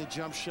 making the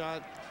jump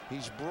shot.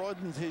 He's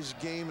broadened his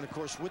game, and of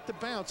course, with the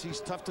bounce, he's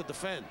tough to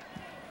defend.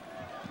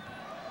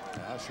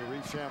 Now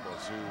Sharif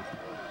Chambliss,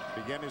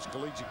 who began his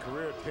collegiate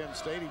career at Penn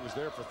State. He was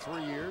there for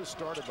 3 years,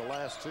 started the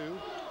last two.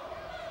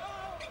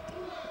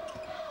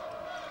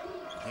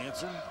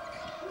 Hansen,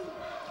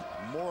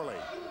 Morley.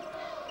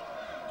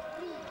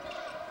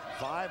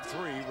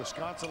 5-3,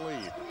 Wisconsin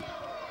lead.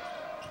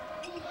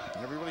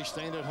 Everybody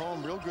staying at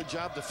home. Real good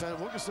job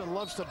defending. Wilkinson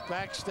loves to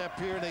backstep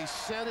here. They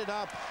set it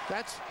up.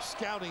 That's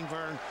scouting,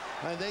 Vern.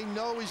 And they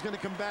know he's going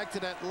to come back to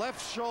that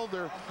left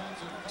shoulder.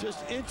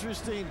 Just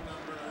interesting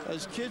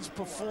as kids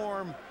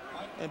perform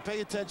and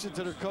pay attention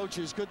to their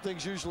coaches. Good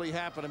things usually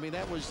happen. I mean,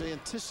 that was the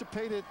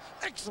anticipated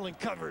excellent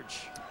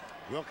coverage.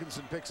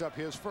 Wilkinson picks up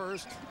his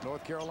first.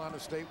 North Carolina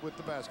State with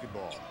the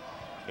basketball.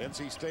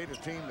 NC State, a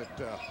team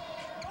that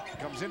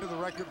comes into the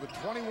record with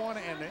 21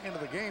 and into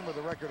the game with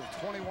a record of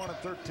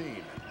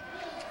 21-13.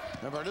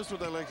 Remember, this is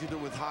what I like to do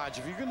with Hodge.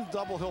 If you're going to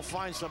double, he'll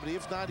find somebody.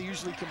 If not, he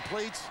usually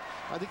completes.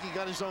 I think he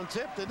got his own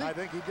tip, didn't he? I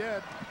think he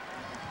did.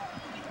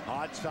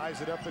 Hodge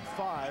ties it up at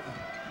 5.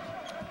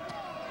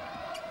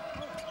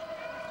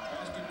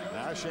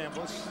 Now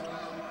Chambliss.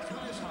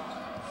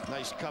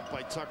 Nice cut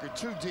by Tucker.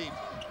 Too deep.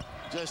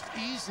 Just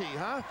easy,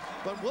 huh?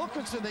 But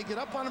Wilkinson, they get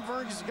up on him,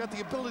 Vern, because he's got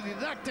the ability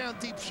to knock down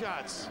deep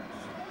shots.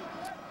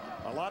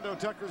 Orlando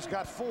Tucker's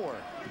got 4.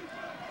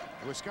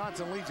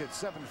 Wisconsin leads at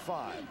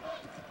 7-5.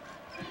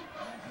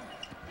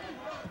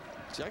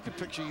 See, I could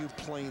picture you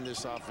playing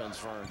this offense,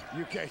 Vern.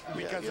 You can,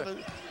 because of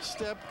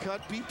step,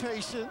 cut, be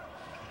patient.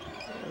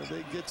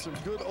 They get some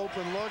good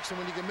open looks, and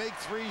when you can make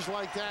threes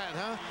like that,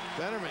 huh?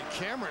 Bennerman,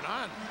 Cameron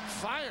on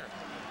fire.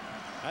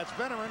 That's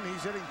Bennerman.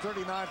 He's hitting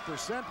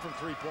 39% from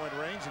three-point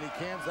range, and he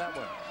cans that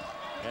one.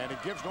 And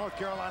it gives North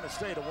Carolina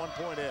State a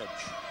 1-point edge.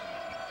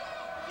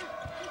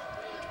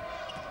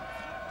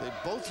 They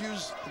both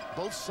use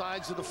both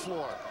sides of the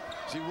floor.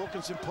 See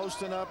Wilkinson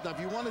posting up. Now, if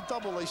you want to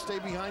double, they stay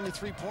behind the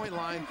three-point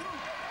line.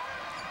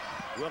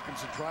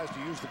 Wilkinson tries to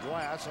use the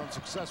glass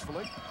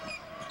unsuccessfully.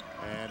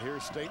 And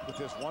here's State with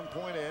this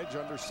 1-point edge,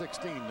 under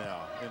 16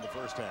 now in the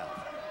first half.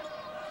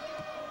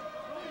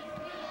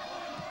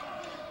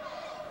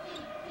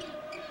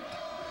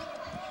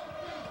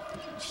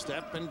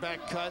 Step and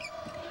back cut,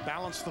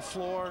 balance the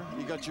floor.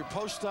 You got your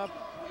post up.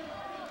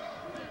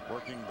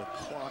 Working the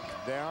clock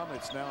down.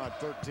 It's now at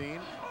 13.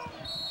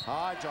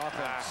 Hodge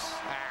offense.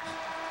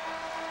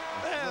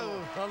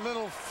 A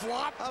little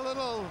flop. A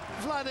little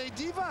Vlade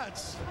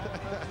Divac.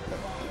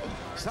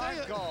 Time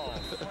call.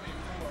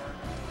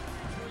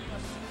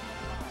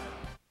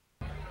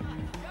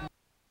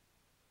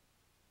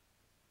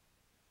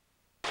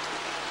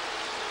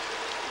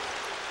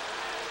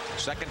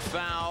 Second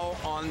foul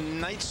on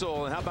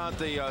Neitzel. And how about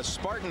the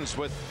Spartans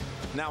with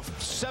now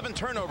 7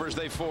 turnovers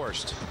they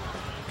forced.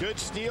 Good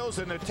steals,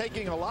 and they're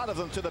taking a lot of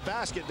them to the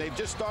basket. They've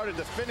just started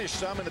to finish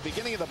some in the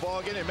beginning of the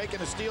ball game. They're making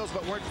the steals,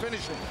 but weren't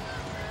finishing.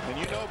 And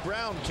you know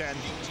Brown can.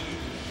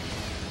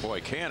 Boy,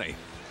 can he.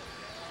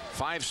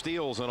 5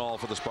 steals in all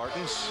for the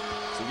Spartans.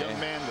 It's a young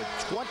man with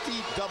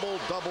 20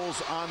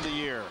 double-doubles on the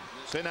year.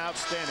 Been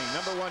outstanding.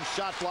 #1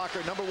 shot blocker,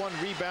 #1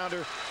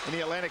 rebounder in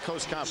the Atlantic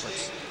Coast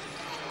Conference.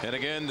 And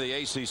again, the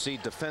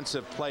ACC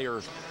Defensive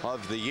Player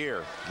of the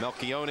Year.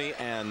 Melchione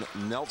and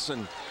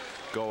Nelson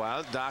go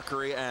out.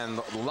 Dockery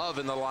and Love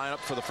in the lineup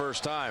for the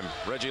first time.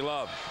 Reggie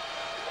Love.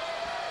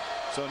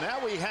 So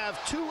now we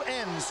have 2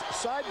 ends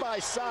side by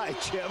side,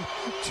 Jim.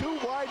 2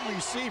 wide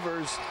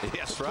receivers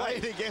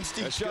playing against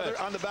each other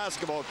on the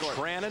basketball court.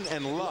 Trannon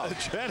and Love.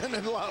 Trannon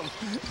and Love.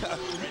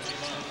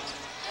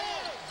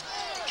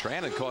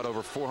 Trannon caught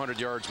over 400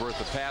 yards worth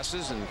of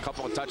passes and a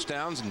couple of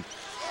touchdowns and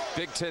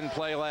Big Ten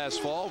play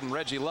last fall. And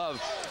Reggie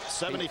Love,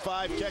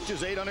 75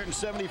 catches,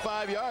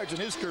 875 yards in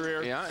his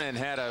career. Yeah, and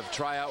had a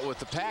tryout with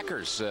the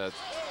Packers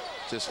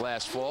this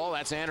last fall.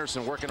 That's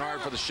Anderson working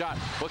hard for the shot.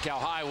 Look how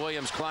high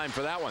Williams climbed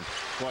for that one.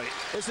 Boy,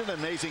 isn't it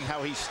amazing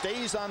how he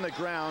stays on the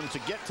ground to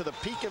get to the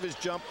peak of his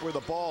jump where the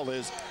ball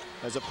is,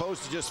 as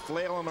opposed to just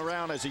flailing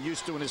around as he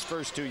used to in his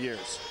first 2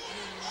 years.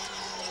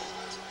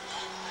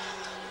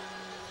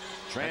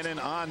 Trannon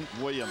on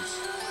Williams.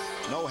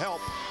 No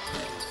help.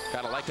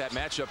 Kind of like that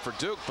matchup for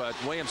Duke, but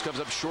Williams comes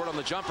up short on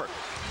the jumper.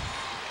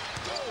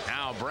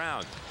 Now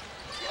Brown.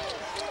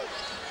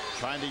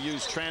 Trying to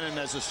use Trannon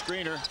as a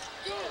screener.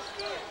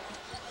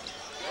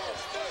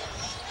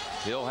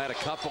 Hill had a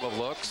couple of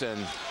looks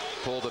and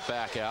pulled it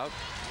back out.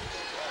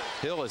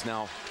 Hill is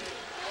now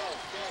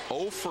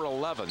 0 for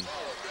 11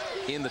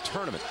 in the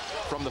tournament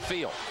from the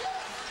field.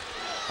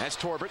 That's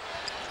Torbert.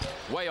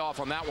 Way off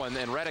on that one,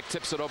 and Reddick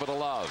tips it over to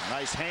Love.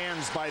 Nice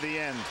hands by the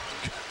end.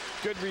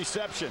 Good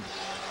reception.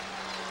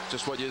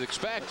 Just what you'd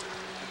expect.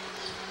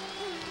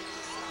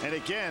 And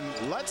again,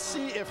 let's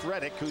see if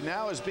Reddick, who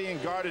now is being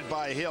guarded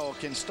by Hill,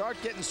 can start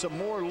getting some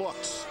more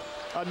looks.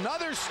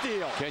 Another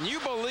steal. Can you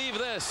believe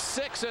this?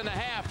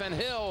 6.5, and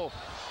Hill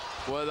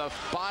with a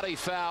body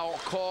foul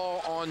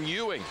call on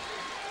Ewing.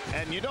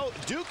 And you know,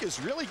 Duke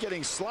is really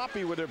getting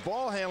sloppy with their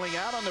ball handling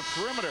out on the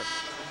perimeter.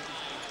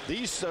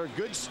 These are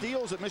good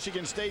steals that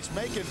Michigan State's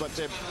making, but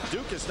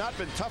Duke has not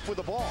been tough with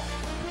the ball.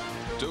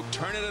 Duke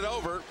turning it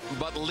over,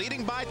 but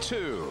leading by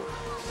 2.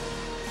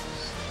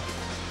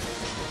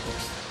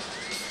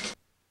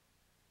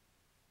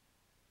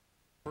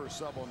 First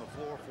sub on the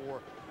floor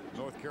for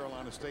North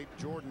Carolina State,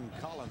 Jordan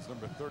Collins,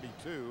 number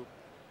 32,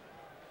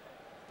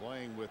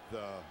 playing with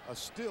a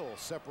still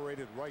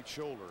separated right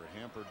shoulder,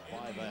 hampered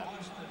by that.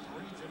 Boston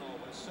Regional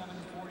with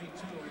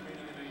 7:42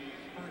 remaining in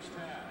the first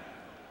half.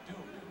 Duke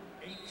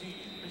 18,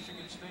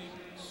 Michigan State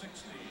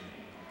 16.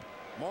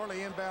 Morley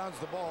inbounds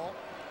the ball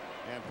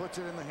and puts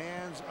it in the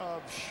hands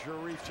of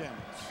Sharif Chambers.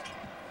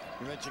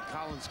 You mentioned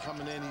Collins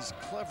coming in. He's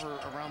clever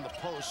around the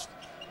post.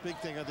 Big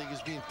thing, I think,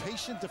 is being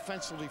patient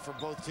defensively for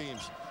both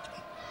teams.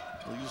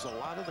 They'll use a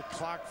lot of the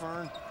clock,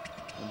 Vern,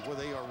 and boy,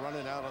 they are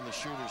running out on the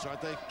shooters,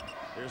 aren't they?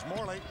 Here's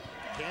Morley,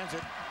 cans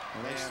it,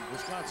 and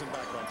Wisconsin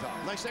back on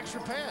top. Nice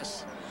extra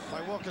pass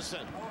by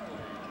Wilkinson.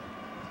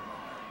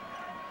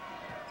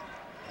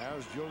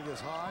 As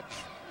Julius Hodge.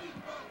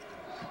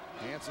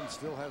 Hansen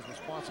still has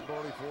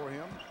responsibility for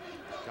him.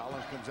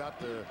 Collins comes out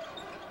to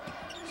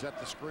set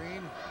the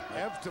screen.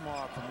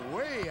 Evtimov from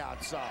way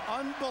outside.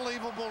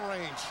 Unbelievable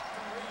range.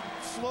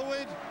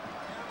 Fluid.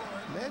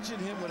 Imagine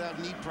him without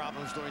knee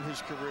problems during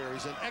his career.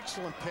 He's an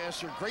excellent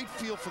passer, great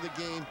feel for the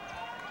game,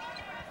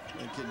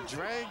 and can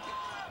drag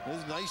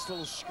his nice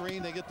little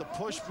screen. They get the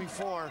push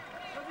before,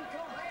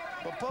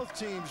 but both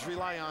teams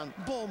rely on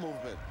ball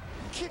movement.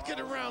 Kick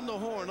it around the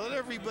horn, let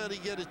everybody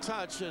get a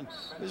touch, and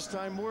this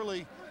time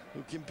Morley,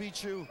 who can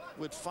beat you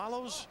with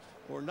follows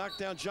or knock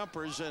down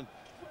jumpers, and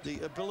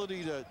the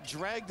ability to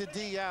drag the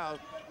D out.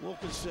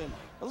 Wilkinson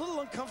a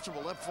little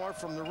uncomfortable that far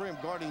from the rim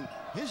guarding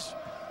his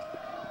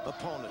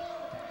opponent.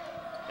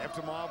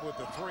 Evtimov with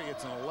the 3.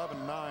 It's an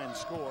 11-9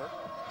 score.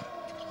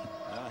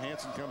 Now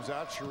Hansen comes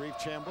out. Sharif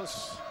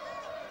Chambers.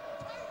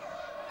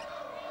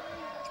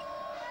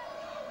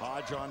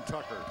 Hodge on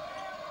Tucker.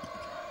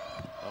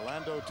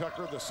 Orlando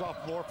Tucker, the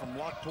sophomore from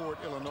Lockport,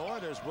 Illinois.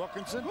 There's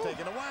Wilkinson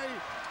taken away.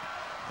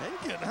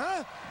 Henkin,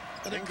 huh?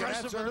 An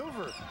aggressive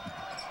maneuver.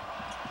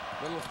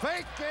 Little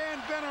fake,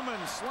 and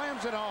Bennerman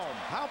slams it home.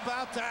 How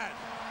about that?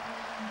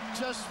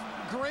 Just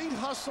great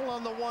hustle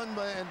on the one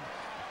man.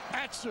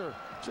 Axer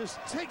just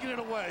taking it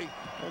away,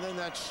 and then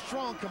that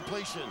strong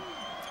completion.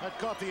 That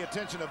caught the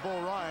attention of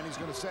Bo Ryan. He's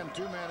going to send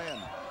 2 men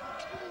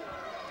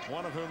in.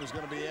 One of whom is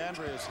going to be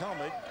Andreas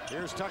Helmig.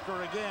 Here's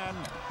Tucker again.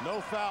 No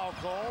foul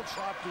called.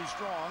 Shot too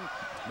strong.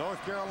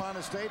 North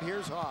Carolina State.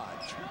 Here's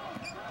Hodge.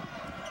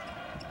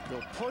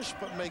 They'll push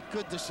but make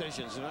good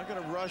decisions. They're not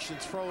going to rush and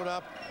throw it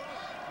up.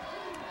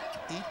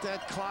 Eat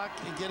that clock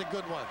and get a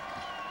good one.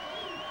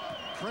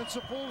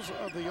 Principles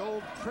of the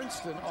old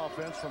Princeton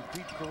offense from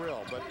Pete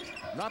Carrill, but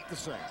not the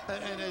same.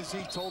 And as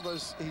he told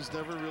us, he's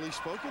never really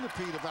spoken to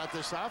Pete about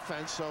this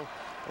offense, so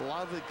a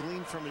lot of it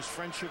gleaned from his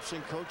friendships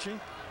in coaching.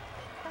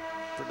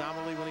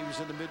 Predominantly when he was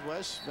in the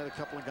Midwest, met a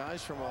couple of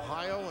guys from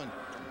Ohio, and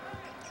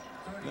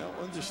now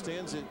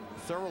understands it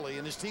thoroughly,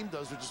 and his team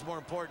does, which is more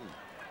important.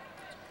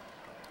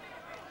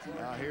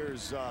 Now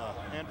here's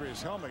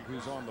Andreas Helmig,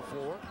 who's on the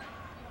floor.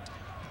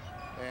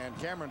 And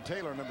Cameron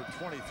Taylor, number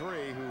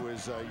 23, who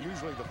is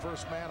usually the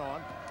first man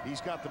on.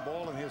 He's got the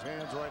ball in his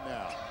hands right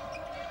now.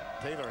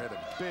 Taylor had a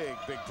big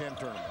Big Ten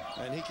tournament.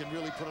 And he can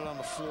really put it on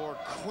the floor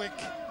quick.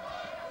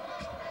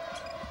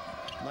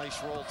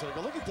 Nice roll,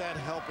 Taylor. Look at that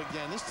help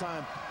again. This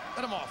time,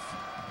 let him off.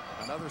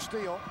 Another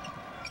steal.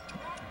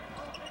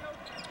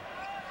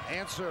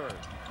 Answer.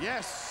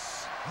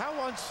 Yes.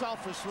 How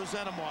unselfish was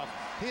Enemoff?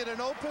 He had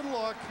an open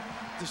look,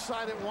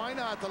 decided why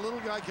not? The little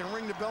guy can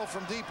ring the bell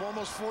from deep,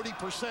 almost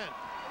 40%.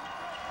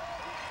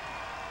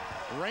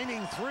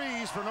 Raining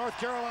threes for North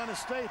Carolina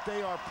State.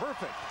 They are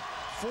perfect.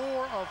 4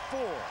 of 4.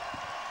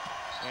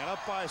 And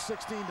up by a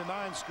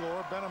 16-9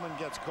 score. Bennerman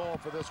gets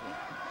called for this one.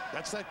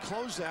 That's that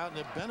closeout and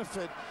the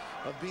benefit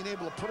of being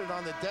able to put it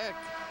on the deck.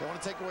 They want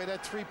to take away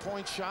that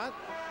three-point shot,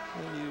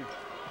 and you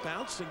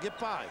bounce and get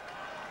by.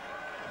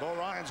 Bo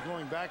Ryan's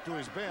going back to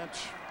his bench.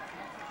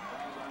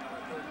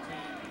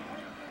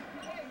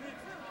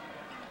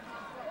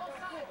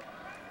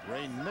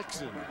 Ray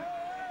Nixon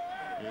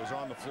is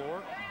on the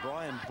floor.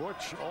 Brian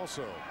Butch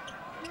also.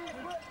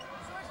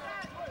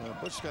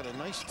 Butch got a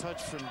nice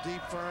touch from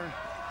deep, Vern.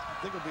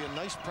 I think it'll be a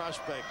nice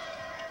prospect.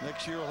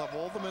 Next year he'll have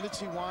all the minutes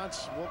he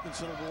wants.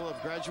 Wilkinson will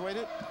have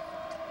graduated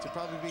to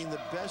probably being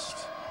the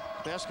best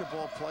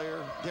basketball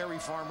player, dairy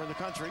farmer in the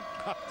country.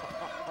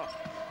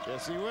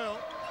 Yes, he will.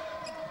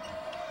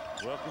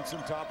 Wilkinson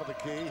top of the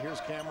key.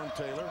 Here's Cameron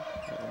Taylor.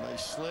 A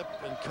nice slip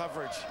and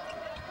coverage.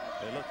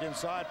 They look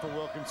inside for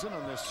Wilkinson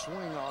on this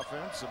swing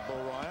offense of Bo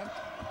Ryan.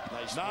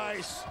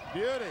 Nice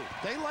beauty.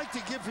 They like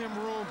to give him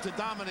room to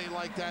dominate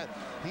like that.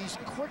 He's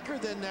quicker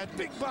than that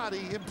big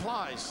body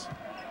implies.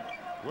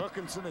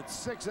 Wilkinson at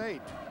 6'8".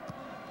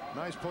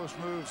 Nice post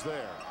moves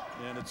there.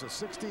 And it's a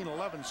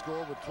 16-11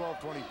 score with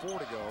 12:24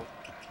 to go.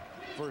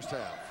 First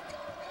half.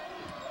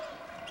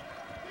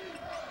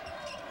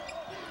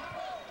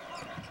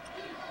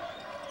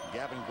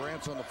 Gavin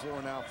Grant's on the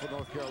floor now for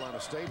North Carolina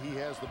State. He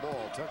has the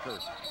ball. Tucker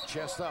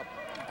chest up.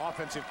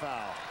 Offensive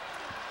foul.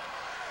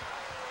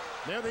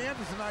 Near the end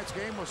of tonight's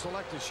game, we'll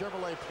select a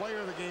Chevrolet player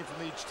of the game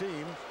from each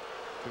team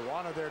to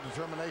honor their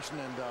determination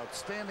and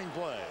outstanding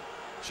play.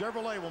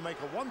 Chevrolet will make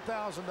a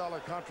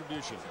 $1,000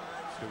 contribution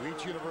to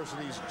each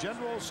university's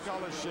general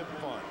scholarship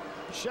fund.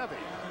 Chevy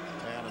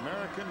and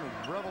American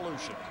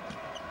Revolution.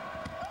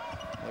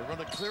 They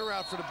run a clear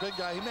out for the big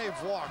guy. He may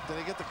have walked, and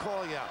they get the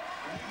call out.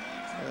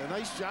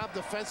 Nice job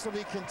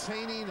defensively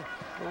containing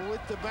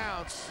with the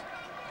bounce.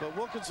 But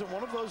Wilkinson,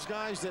 one of those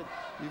guys that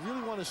you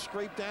really want to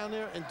scrape down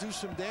there and do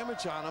some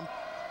damage on him.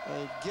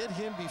 Get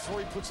him before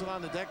he puts it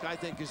on the deck, I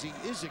think, because he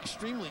is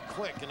extremely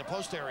quick in the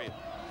post area.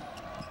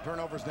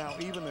 Turnovers now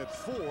even at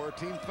 4.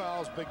 Team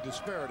fouls, big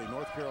disparity.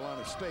 North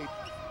Carolina State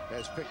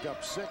has picked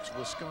up 6.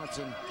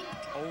 Wisconsin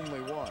only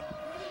 1.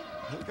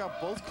 Look how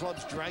both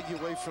clubs drag you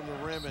away from the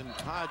rim, and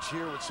Hodge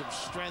here with some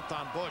strength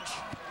on Butch.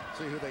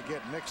 See who they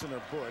get, Nixon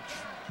or Butch,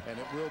 and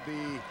it will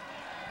be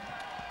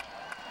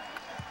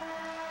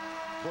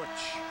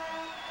Butch.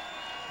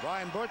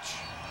 Brian Butch,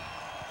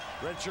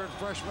 redshirt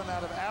freshman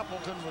out of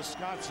Appleton,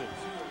 Wisconsin.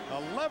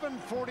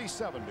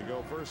 11:47 to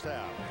go first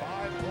half.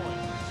 5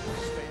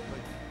 points. State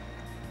lead.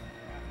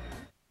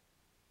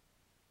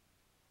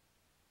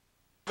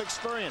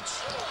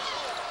 Experience.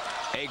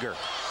 Ager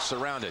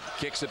surrounded,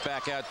 kicks it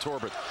back out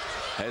Torbert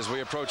as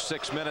we approach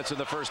 6 minutes in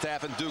the first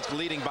half, and Duke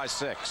leading by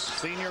 6.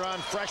 Senior on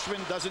freshman,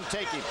 doesn't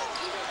take him.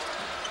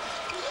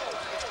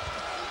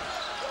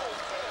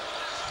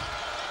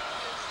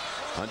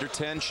 Under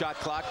 10 shot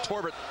clock.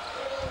 Torbert.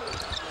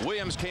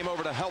 Williams came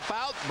over to help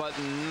out, but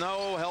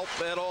no help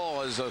at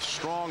all. Is a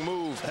strong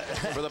move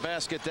for the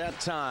basket that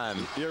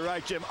time. You're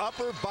right, Jim.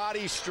 Upper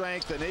body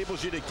strength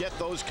enables you to get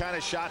those kind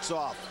of shots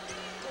off.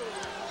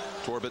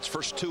 Torbert's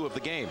first 2 of the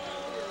game.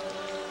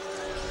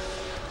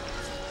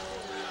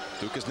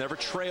 Duke has never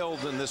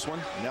trailed in this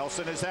one.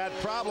 Nelson has had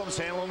problems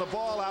handling the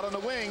ball out on the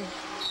wing.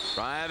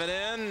 Driving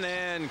in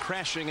and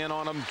crashing in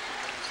on him,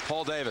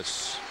 Paul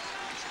Davis.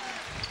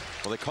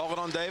 Will they call it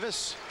on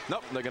Davis?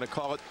 Nope, they're going to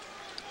call it.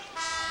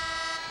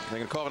 They're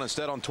going to call it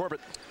instead on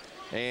Torbert.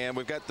 And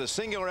we've got the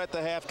singular at the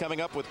half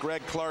coming up with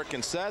Greg Clark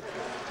and Seth.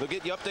 They'll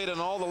get you updated on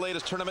all the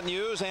latest tournament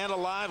news and a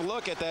live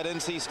look at that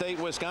NC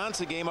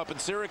State-Wisconsin game up in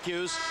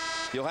Syracuse.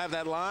 You'll have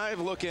that live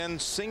look in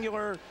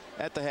singular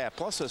at the half,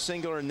 plus a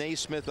singular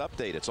Naismith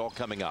update. It's all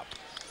coming up.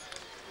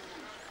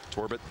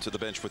 Torbert to the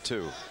bench with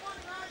 2.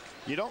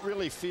 You don't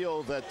really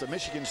feel that the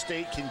Michigan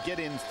State can get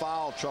in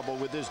foul trouble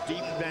with this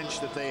deep bench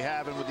that they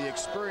have and with the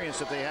experience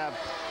that they have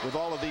with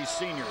all of these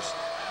seniors.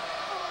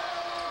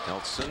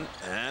 Nelson,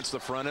 that's the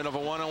front end of a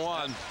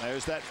 1-on-1.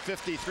 There's that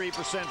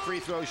 53% free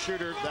throw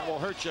shooter that will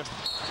hurt you.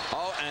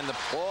 Oh, and the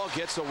ball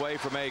gets away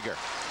from Ager.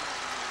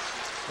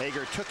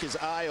 Ager took his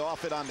eye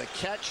off it on the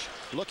catch,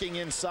 looking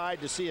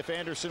inside to see if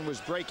Anderson was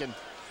breaking.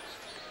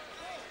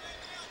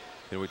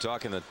 You know, we were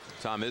talking to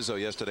Tom Izzo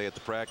yesterday at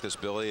the practice,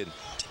 Billy, and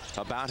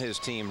about his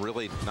team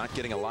really not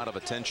getting a lot of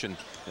attention,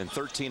 and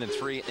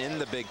 13-3 in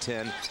the Big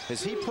Ten.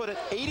 As he put it,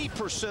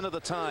 80% of the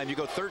time you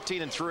go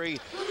 13-3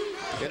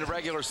 in a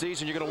regular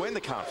season, you're going to win the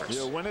conference.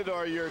 You'll win it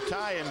or you're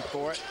tying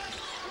for it.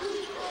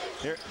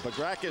 Here,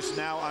 Bagrakis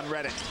now on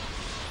Reddick.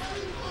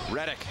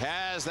 Reddick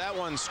has that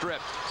one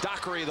stripped.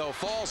 Dockery, though,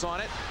 falls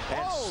on it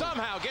and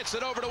somehow gets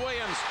it over to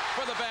Williams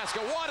for the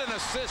basket. What an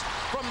assist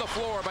from the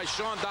floor by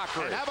Sean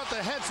Dockery. And how about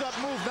the heads-up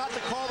move not to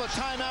call the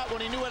timeout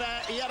when he knew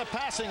he had a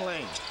passing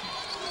lane?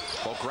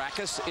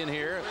 Bagrakis in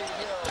here.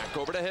 Back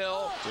over to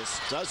Hill.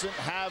 Just doesn't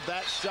have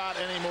that shot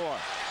anymore.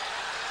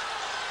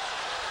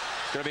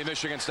 It's going to be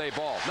Michigan State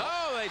ball.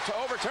 No, they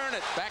overturn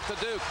it. Back to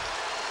Duke.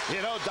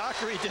 You know,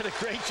 Dockery did a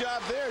great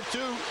job there,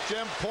 too,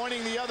 Jim,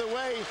 pointing the other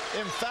way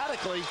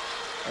emphatically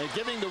and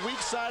giving the weak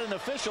side an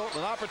official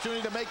an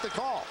opportunity to make the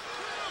call.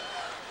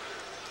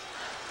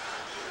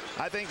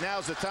 I think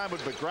now's the time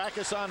with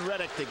Bagrakis on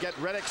Reddick to get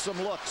Reddick some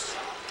looks.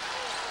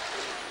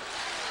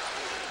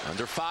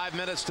 Under 5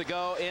 minutes to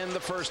go in the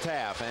first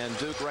half, and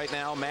Duke right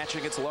now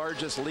matching its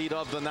largest lead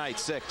of the night,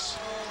 6.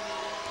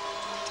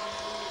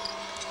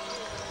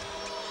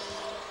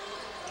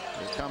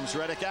 Here comes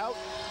Reddick out.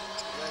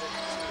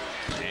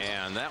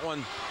 And that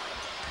one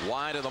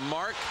wide of the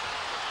mark.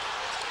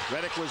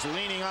 Reddick was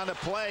leaning on the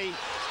play.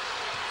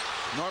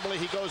 Normally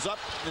he goes up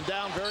and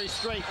down very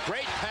straight.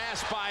 Great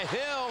pass by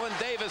Hill, and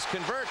Davis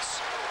converts.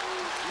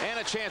 And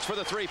a chance for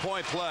the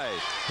three-point play.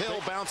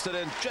 Hill bounced it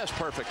in just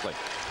perfectly.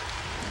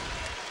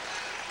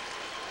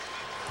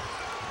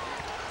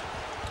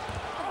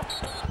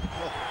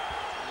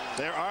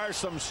 There are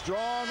some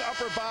strong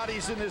upper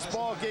bodies in this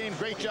ball game.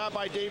 Great job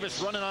by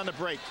Davis running on the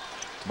break.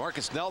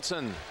 Marcus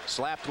Nelson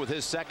slapped with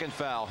his second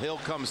foul. Hill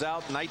comes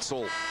out.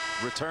 Neitzel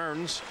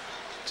returns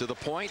to the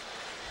point,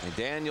 and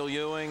Daniel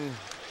Ewing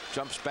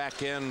jumps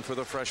back in for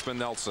the freshman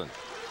Nelson.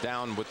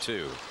 Down with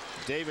 2.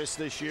 Davis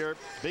this year,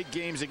 big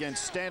games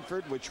against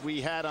Stanford, which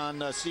we had on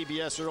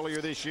CBS earlier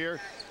this year,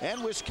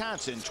 and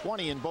Wisconsin,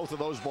 20 in both of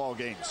those ball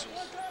games.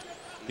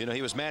 You know,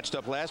 he was matched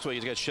up last week.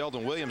 He's got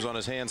Sheldon Williams on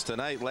his hands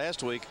tonight.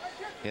 Last week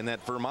in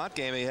that Vermont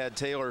game, he had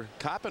Taylor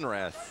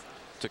Coppenrath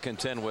to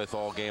contend with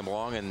all game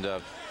long, and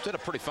did a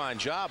pretty fine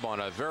job on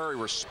a very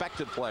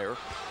respected player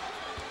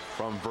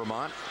from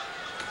Vermont.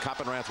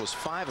 Coppenrath was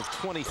 5 of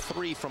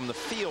 23 from the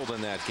field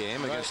in that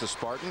game against the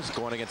Spartans,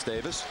 going against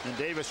Davis. And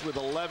Davis with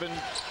 11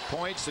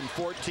 points and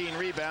 14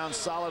 rebounds.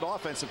 Solid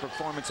offensive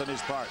performance on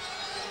his part.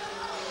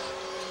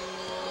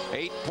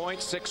 8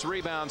 points, 6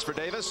 rebounds for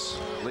Davis,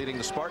 leading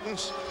the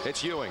Spartans.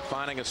 It's Ewing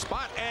finding a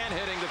spot and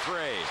hitting the 3.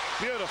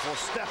 Beautiful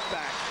step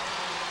back.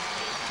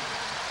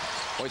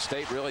 Boise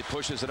State really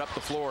pushes it up the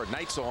floor.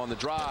 Neitzel on the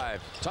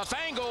drive. Tough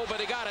angle, but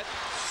he got it.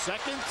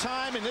 Second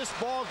time in this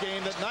ball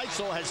game that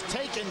Neitzel has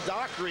taken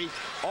Dockery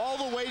all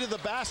the way to the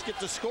basket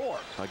to score.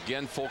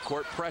 Again, full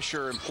court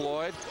pressure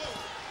employed.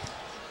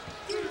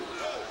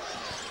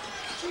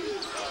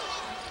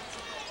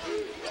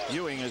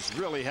 Ewing is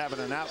really having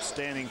an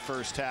outstanding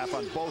first half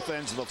on both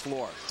ends of the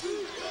floor.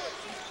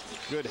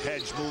 Good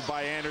hedge move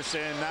by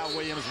Anderson. Now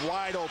Williams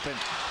wide open.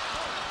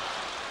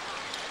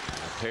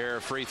 A pair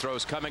of free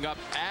throws coming up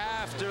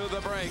after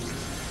the break.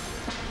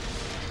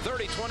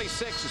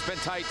 30-26 has been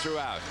tight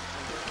throughout.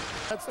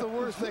 That's the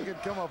worst they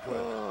could come up with.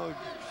 Oh,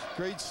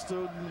 great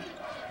student.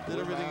 Did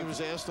everything he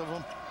was asked of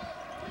him.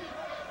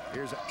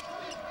 Here's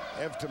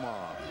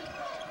Evtimov.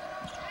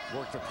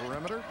 Work the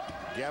perimeter.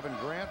 Gavin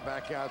Grant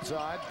back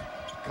outside.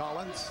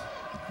 Collins.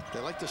 They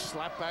like to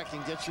slap back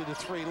and get you to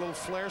 3. Little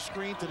flare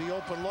screen to the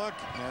open look.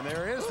 And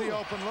there is the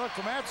open look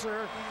from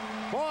Etzer.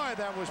 Boy,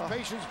 that was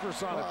patience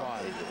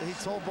personified. Well, he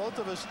told both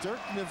of us Dirk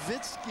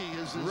Nowitzki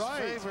is his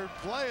favorite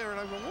player. And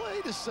I go,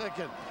 wait a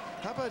second.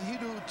 How about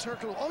Hedo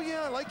Turkoglu? Oh,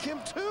 yeah, I like him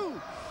too.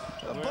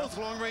 Both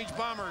long-range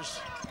bombers.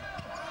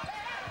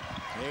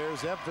 Here's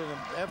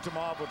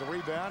Evtimov with the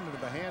rebound into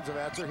the hands of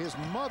Etzer. His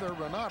mother,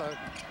 Renata,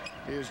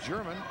 is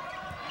German.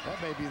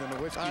 That may be the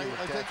Nowitzki.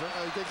 I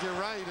think you're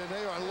right, and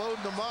they are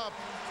loading them up.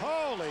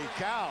 Holy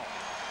cow.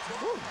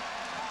 Woo.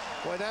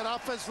 Boy, that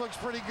offense looks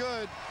pretty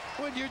good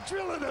when you're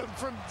drilling them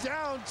from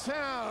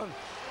downtown.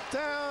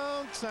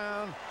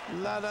 Downtown,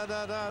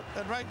 la-da-da-da.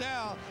 And right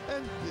now,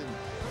 and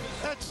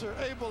Etzer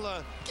able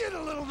to get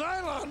a little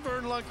nylon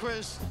burn,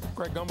 Lundquist.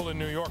 Greg Gumbel in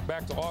New York.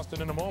 Back to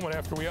Austin in a moment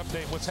after we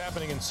update what's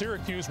happening in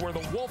Syracuse, where the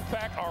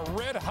Wolfpack are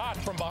red hot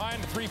from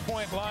behind the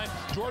three-point line.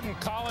 Jordan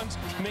Collins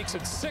makes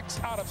it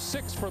 6 out of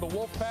 6 for the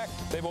Wolfpack.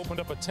 They've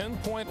opened up a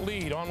 10-point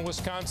lead on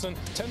Wisconsin.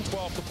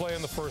 10-12 to play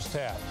in the first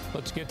half.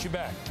 Let's get you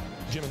back,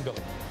 Jim and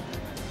Billy.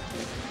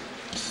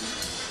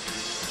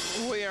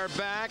 We are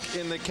back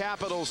in the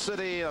capital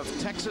city of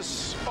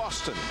Texas,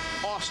 Austin.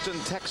 Austin,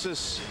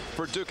 Texas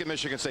for Duke and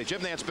Michigan State.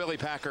 Jim Nance, Billy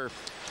Packer,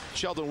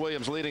 Sheldon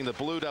Williams leading the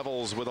Blue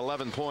Devils with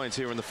 11 points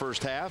here in the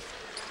first half.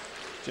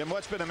 Jim,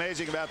 what's been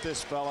amazing about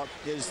this fella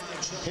is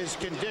his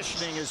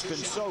conditioning has been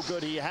so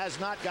good. He has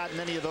not gotten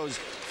any of those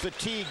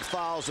fatigue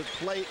fouls that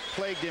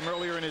plagued him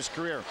earlier in his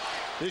career.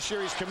 This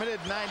year he's committed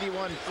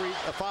 91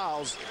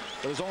 fouls,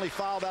 but has only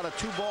fouled out of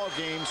 2 ball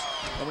games.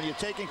 And when you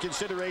take in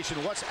consideration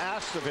what's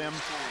asked of him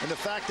and the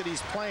fact that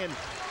he's playing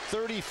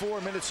 34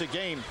 minutes a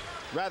game,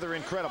 rather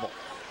incredible.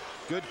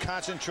 Good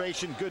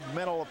concentration, good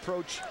mental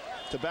approach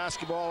to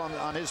basketball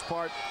on his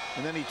part,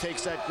 and then he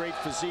takes that great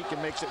physique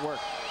and makes it work.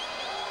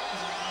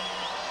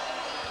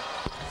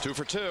 2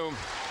 for 2.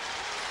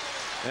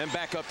 And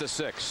back up to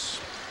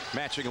 6.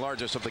 Matching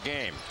largest of the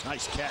game.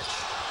 Nice catch.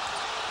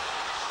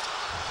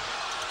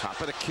 Top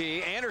of the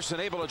key. Anderson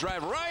able to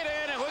drive right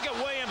in, and look at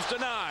Williams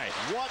deny.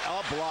 What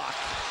a block.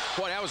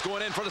 Boy, that was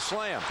going in for the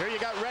slam. Here you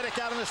got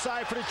Redick out on the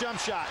side for the jump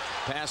shot.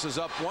 Passes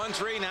up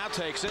 1-3, now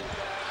takes it.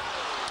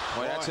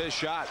 Boy, that's his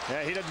shot.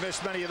 Yeah, he didn't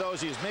miss many of those.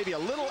 He was maybe a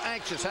little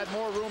anxious, had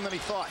more room than he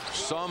thought.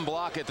 Some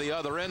block at the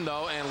other end,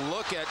 though, and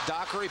look at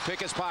Dockery pick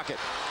his pocket.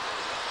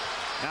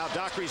 Now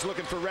Dockery's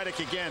looking for Redick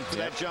again for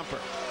that jumper.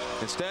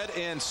 Instead,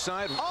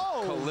 inside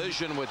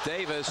collision with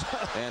Davis,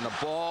 and the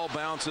ball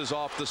bounces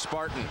off the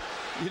Spartan.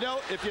 You know,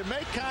 if you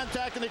make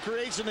contact and it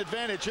creates an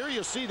advantage, here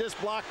you'll see this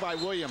block by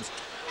Williams.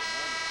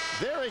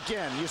 There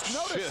again, you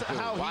notice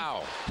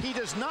how he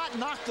does not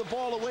knock the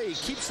ball away. He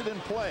keeps it in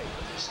play.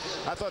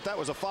 I thought that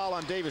was a foul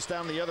on Davis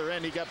down the other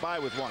end. He got by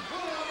with one.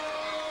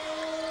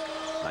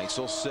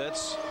 Neitzel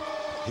sits.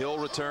 Hill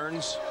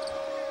returns.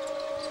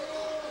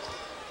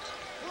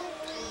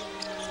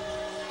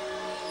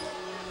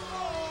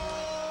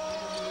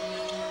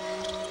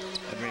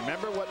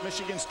 Remember what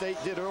Michigan State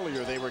did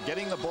earlier. They were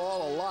getting the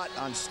ball a lot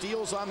on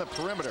steals on the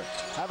perimeter.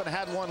 Haven't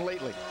had one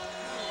lately.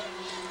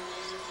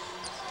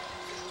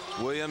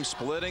 Williams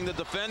splitting the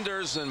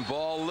defenders, and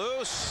ball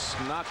loose.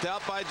 Knocked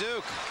out by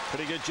Duke.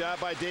 Pretty good job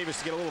by Davis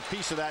to get a little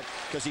piece of that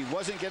because he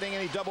wasn't getting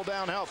any double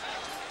down help.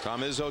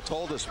 Tom Izzo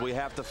told us we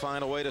have to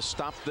find a way to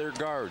stop their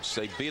guards.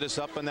 They beat us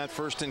up in that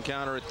first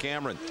encounter at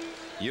Cameron.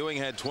 Ewing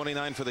had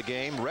 29 for the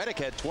game. Reddick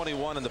had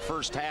 21 in the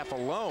first half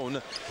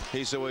alone.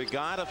 He said we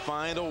got to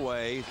find a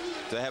way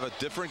to have a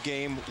different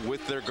game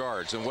with their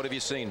guards. And what have you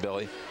seen,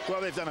 Billy? Well,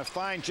 they've done a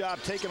fine job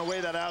taking away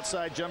that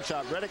outside jump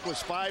shot. Reddick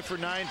was 5 for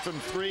 9 from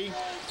 3.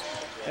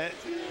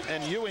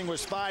 And Ewing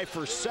was 5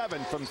 for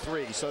 7 from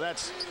 3. So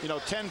that's,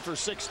 10 for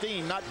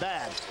 16. Not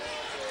bad.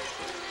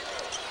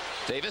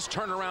 Davis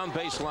turnaround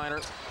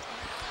baseliner.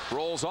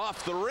 Rolls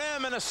off the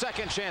rim and a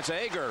second chance.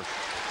 Ager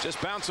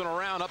just bouncing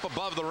around up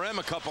above the rim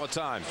a couple of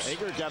times.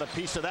 Ager got a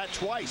piece of that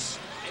twice.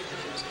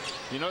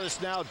 You notice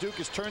now Duke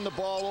has turned the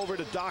ball over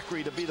to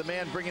Dockery to be the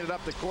man bringing it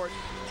up the court,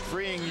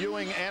 freeing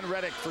Ewing and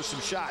Reddick for some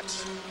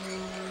shots.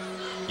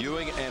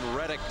 Ewing and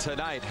Reddick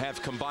tonight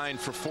have combined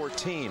for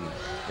 14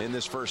 in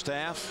this first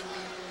half.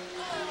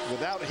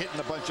 Without hitting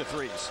a bunch of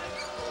threes.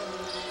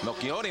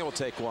 Melchione will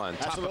take one.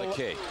 That's top of the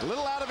key. A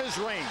little out of his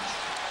range.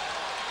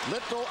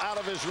 Little out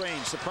of his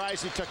range.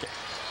 Surprised he took it.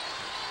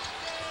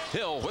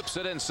 Hill whips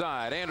it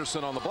inside.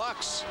 Anderson on the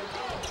blocks.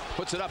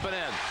 Puts it up and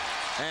in.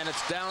 And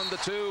it's down to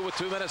 2 with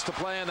 2 minutes to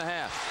play in the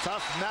half.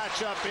 Tough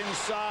matchup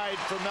inside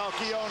for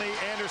Melchione.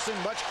 Anderson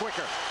much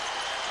quicker.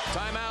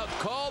 Timeout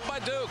called by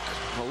Duke.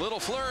 A little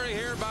flurry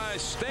here by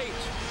State.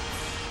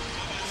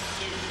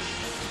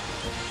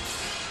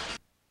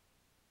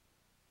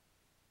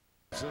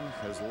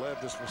 Has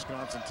led this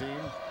Wisconsin team.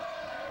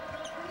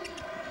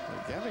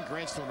 Gavin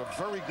Grant's doing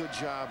a very good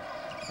job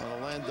on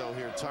Orlando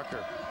here,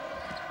 Tucker.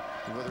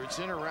 And whether it's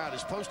in or out,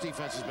 his post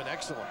defense has been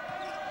excellent.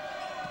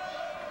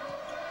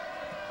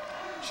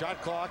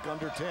 Shot clock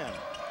under 10.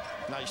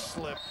 Nice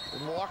slip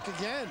and walk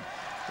again.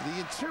 The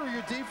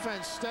interior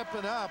defense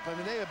stepping up. I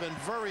mean, they have been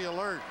very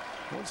alert.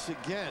 Once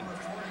again,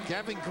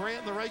 Gavin Grant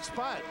in the right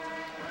spot.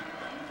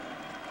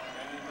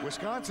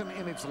 Wisconsin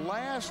in its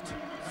last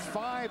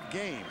 5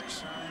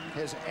 games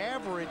has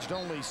averaged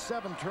only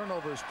 7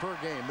 turnovers per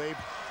game. They've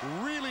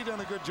really done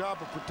a good job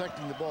of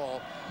protecting the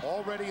ball.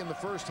 Already in the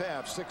first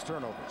half, 6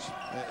 turnovers.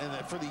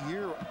 And for the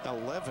year,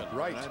 11.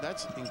 Right.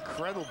 That's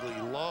incredibly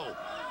low.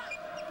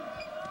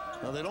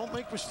 Now, they don't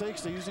make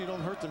mistakes. They usually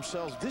don't hurt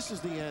themselves. This is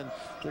the end.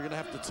 They're going to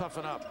have to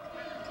toughen up.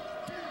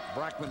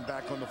 Brackman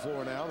back on the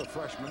floor now, the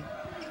freshman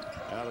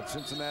out of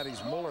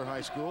Cincinnati's Muller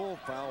High School.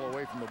 Foul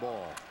away from the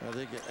ball. I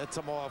think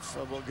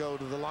Etamov will go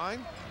to the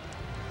line.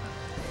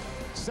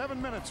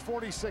 7 minutes,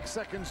 46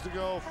 seconds to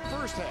go,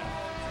 first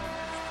half.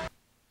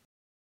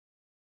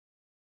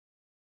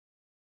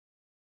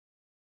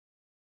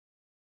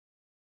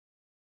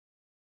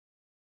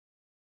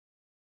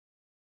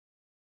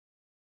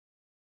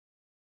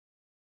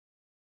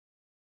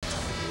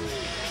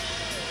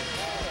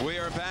 We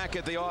are back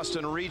at the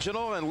Austin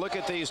Regional, and look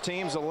at these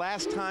teams. The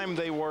last time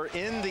they were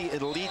in the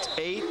Elite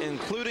 8,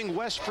 including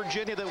West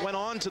Virginia, that went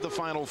on to the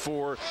Final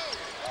Four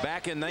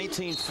back in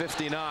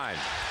 1959.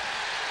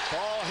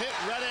 Ball hit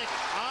Reddick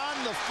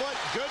on the foot.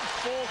 Good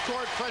full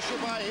court pressure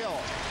by Hill.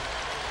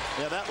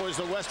 Yeah, that was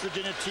the West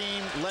Virginia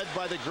team led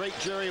by the great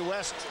Jerry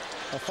West.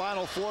 A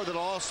Final Four that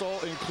also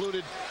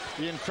included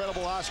the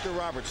incredible Oscar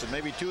Robertson,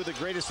 maybe 2 of the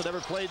greatest that ever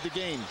played the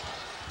game.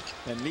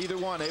 And neither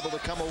one able to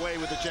come away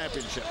with the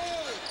championship.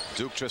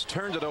 Duke just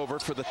turned it over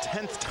for the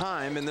 10th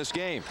time in this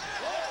game.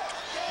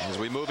 As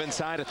we move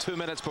inside of 2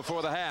 minutes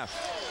before the half.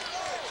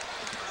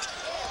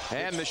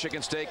 And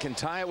Michigan State can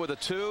tie it with a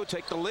 2,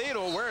 take the lead.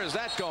 Oh, where is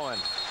that going?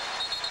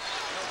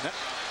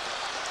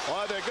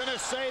 Well, they're going to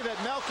say that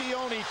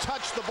Melchione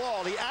touched the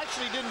ball. He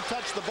actually didn't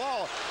touch the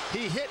ball.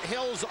 He hit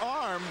Hill's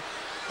arm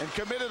and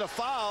committed a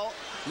foul.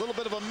 A little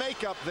bit of a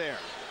makeup there.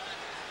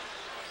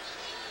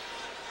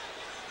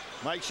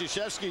 Mike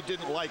Krzyzewski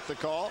didn't like the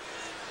call.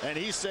 And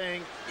he's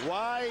saying,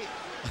 why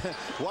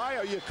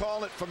are you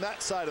calling it from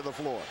that side of the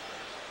floor?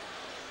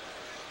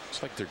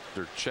 It's like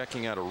they're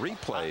checking out a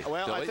replay.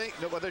 Well, I think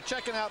they're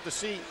checking out to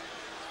see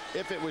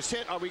if it was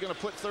hit. Are we going to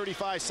put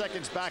 35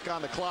 seconds back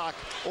on the clock,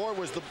 or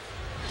was the...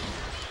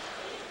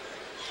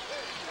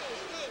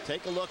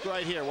 Take a look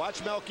right here.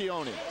 Watch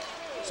Melchione.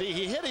 See,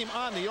 he hit him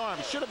on the arm.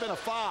 It should have been a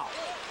foul.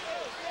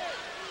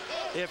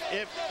 If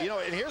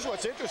and here's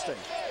what's interesting.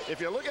 If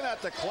you're looking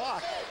at the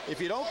clock,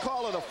 if you don't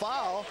call it a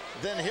foul,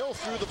 then Hill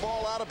threw the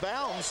ball out of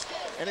bounds,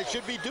 and it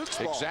should be Duke's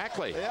ball.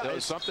 Exactly. Yeah,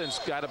 something's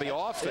got to be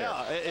off there.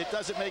 Yeah, it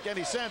doesn't make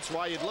any sense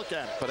why you'd look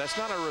at it. But that's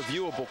not a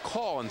reviewable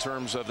call in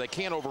terms of they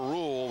can't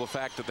overrule the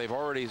fact that they've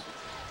already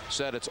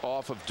said it's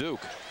off of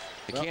Duke.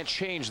 You can't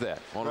change that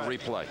on a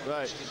replay.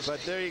 Right,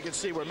 but there you can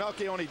see where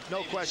Melchione,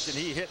 no question,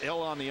 he hit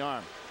Hill on the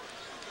arm.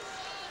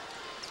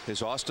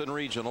 His Austin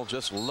Regional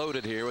just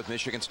loaded here with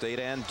Michigan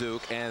State and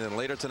Duke, and then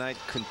later tonight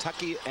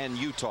Kentucky and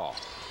Utah.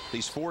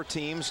 These 4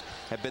 teams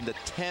have been to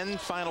 10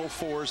 Final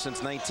Fours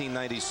since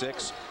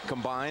 1996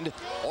 combined.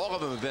 All of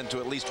them have been to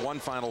at least 1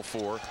 Final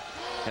Four,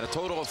 and a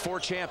total of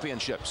 4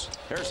 championships.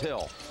 There's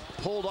Hill.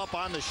 Pulled up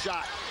on the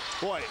shot.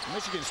 Boy,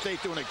 Michigan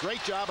State doing a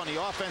great job on the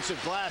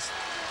offensive glass.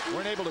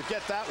 Weren't able to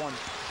get that one,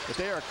 but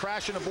they are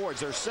crashing the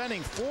boards. They're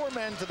sending 4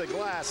 men to the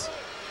glass.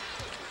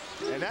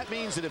 And that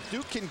means that if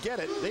Duke can get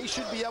it, they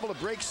should be able to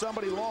break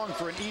somebody long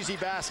for an easy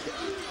basket.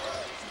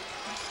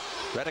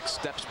 Reddick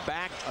steps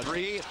back.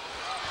 3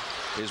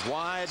 is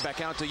wide.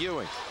 Back out to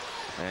Ewing.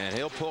 And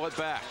he'll pull it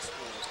back.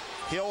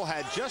 Hill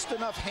had just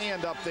enough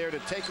hand up there to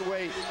take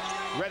away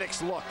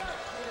Reddick's look.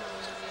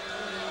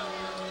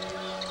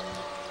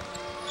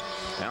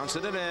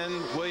 Bouncing it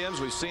in. Williams,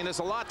 we've seen this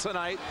a lot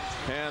tonight.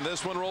 And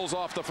this one rolls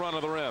off the front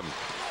of the rim.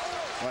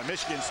 Well,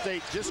 Michigan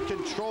State just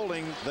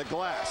controlling the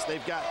glass.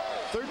 They've got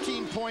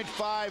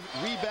 13.5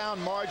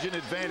 rebound margin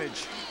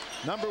advantage.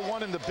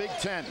 #1 in the Big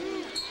Ten.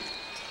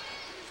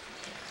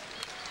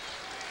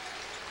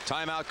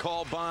 Timeout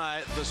called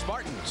by the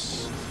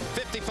Spartans.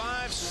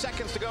 55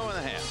 seconds to go in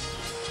the half.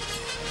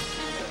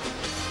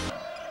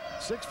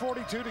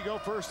 6:42 to go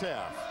first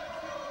half.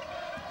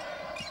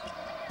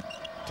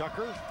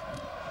 Tucker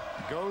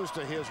goes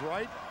to his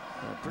right.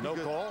 No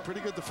call.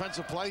 Pretty good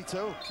defensive play,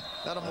 too.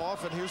 Let him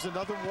off, and here's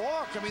another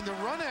walk. I mean, the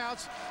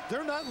runouts,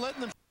 they're not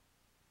letting them.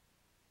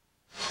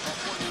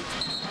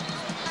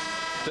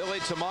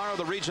 Billy, tomorrow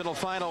the regional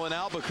final in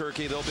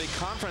Albuquerque. They'll be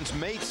conference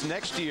mates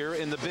next year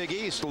in the Big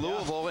East,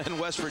 Louisville and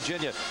West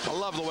Virginia. I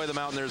love the way the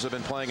Mountaineers have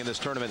been playing in this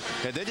tournament.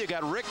 And then you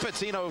got Rick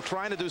Pitino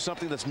trying to do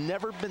something that's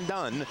never been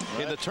done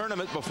in the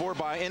tournament before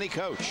by any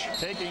coach.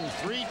 Taking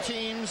 3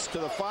 teams to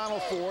the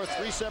Final Four,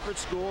 3 separate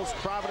schools.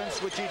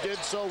 Providence, which he did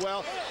so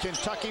well.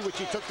 Kentucky, which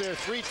he took there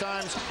 3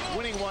 times,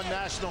 winning 1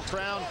 national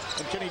crown.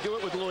 And can he do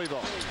it with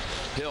Louisville?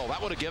 Hill,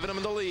 that would have given him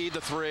the lead,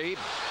 the 3.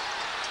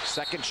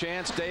 Second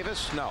chance,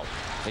 Davis? No.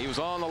 He was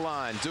on the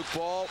line. Duke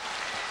ball,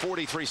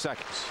 43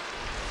 seconds.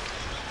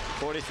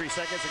 43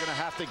 seconds. They're going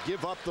to have to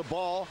give up the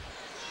ball.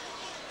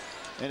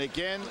 And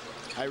again,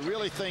 I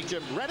really think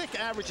Jim Reddick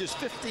averages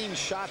 15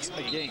 shots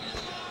a game.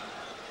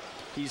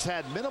 He's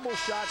had minimal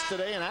shots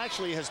today and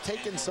actually has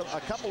taken a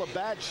couple of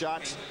bad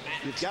shots.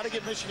 You've got to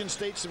give Michigan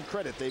State some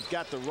credit. They've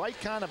got the right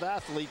kind of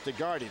athlete to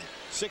guard him.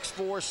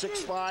 6'4",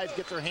 6'5",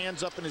 get their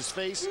hands up in his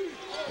face,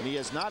 and he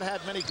has not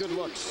had many good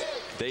looks.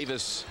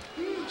 Davis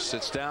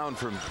sits down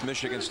from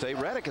Michigan State.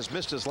 Reddick has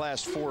missed his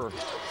last 4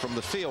 from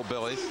the field,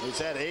 Billy. He's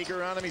had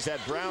Ager on him, he's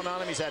had Brown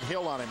on him, he's had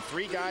Hill on him.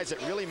 3 guys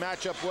that really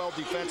match up well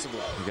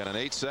defensively. You got an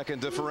 8-second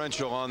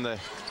differential on the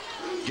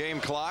game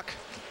clock.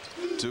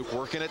 Duke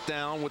working it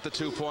down with the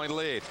 2-point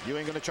lead. You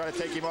ain't going to try to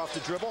take him off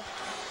the dribble?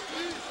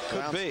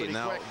 Could be.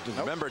 Now,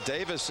 remember,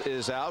 Davis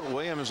is out.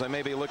 Williams, they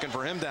may be looking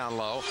for him down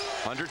low.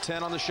 Under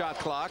 10 on the shot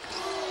clock.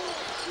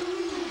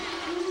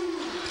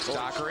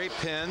 Dockery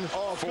pinned.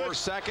 4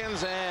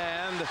 seconds,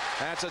 and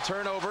that's a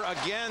turnover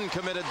again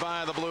committed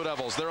by the Blue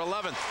Devils. They're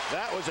 11th.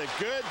 That was a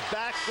good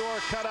backdoor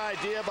cut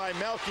idea by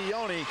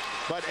Melchione,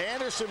 but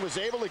Anderson was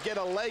able to get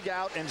a leg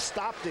out and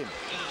stopped him.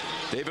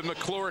 David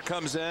McClure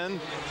comes in.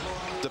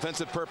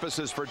 Defensive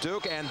purposes for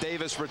Duke, and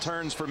Davis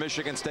returns for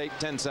Michigan State.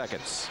 10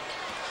 seconds.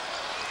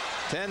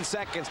 10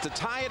 seconds to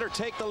tie it or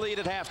take the lead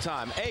at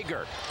halftime.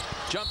 Ager,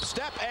 jump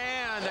step,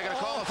 and they're going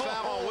to call a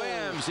foul on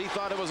Williams. He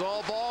thought it was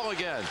all ball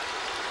again.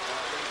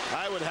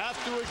 I would have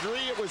to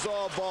agree it was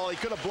all ball. He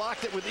could have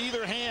blocked it with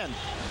either hand.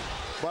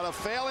 But a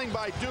failing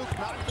by Duke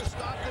not to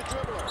stop the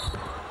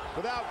dribbler.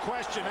 Without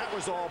question, that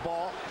was all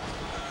ball.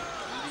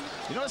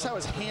 You notice how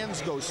his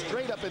hands go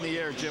straight up in the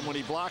air, Jim, when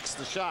he blocks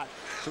the shot.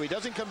 So he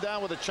doesn't come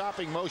down with a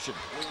chopping motion.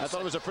 I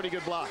thought it was a pretty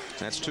good block.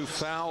 That's 2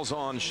 fouls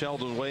on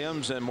Sheldon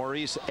Williams and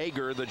Maurice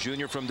Ager, the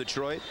junior from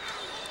Detroit.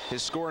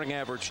 His scoring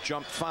average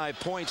jumped 5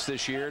 points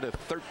this year to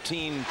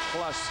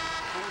 13-plus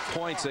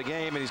points a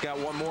game, and he's got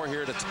 1 more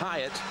here to tie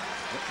it.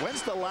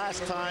 When's the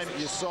last time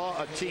you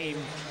saw a team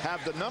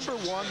have the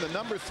 #1, the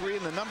 #3,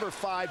 and the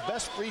 #5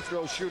 best free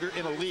throw shooter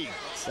in a league?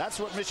 That's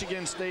what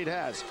Michigan State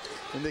has.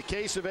 In the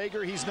case of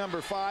Ager, he's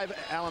 #5.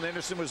 Alan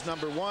Anderson was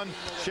 #1.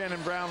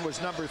 Shannon Brown was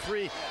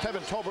 #3.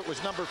 Kevin Tolbert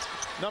was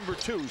number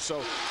 2.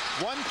 So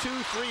 1, 2,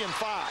 3, and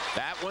 5.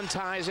 That one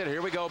ties it.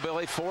 Here we go,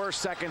 Billy. 4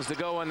 seconds to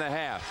go in the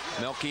half.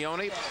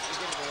 Melchione.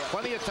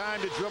 Plenty of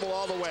time to dribble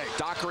all the way.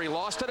 Dockery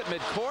lost it at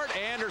midcourt.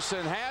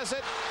 Anderson has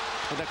it.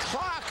 And the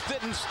clock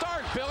didn't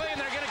start, Billy, and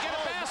they're going to get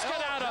a basket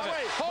out of it.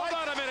 Hold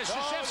on a minute.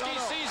 Krzyzewski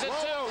sees it,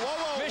 too.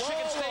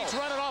 Michigan State's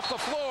running off the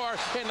floor,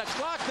 and the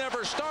clock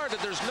never started.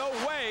 There's no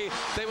way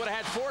they would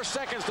have had 4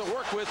 seconds to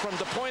work with from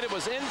the point it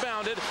was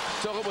inbounded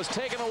till it was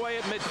taken away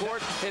at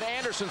midcourt, and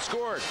Anderson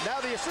scored. Now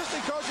the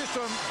assistant coaches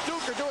from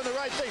Duke are doing the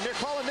right thing. They're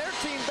calling their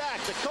team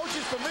back. The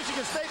coaches from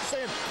Michigan State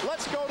saying,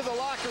 let's go to the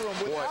locker room.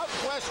 Without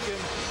question,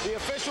 the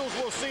officials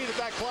will see that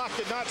that clock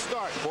did not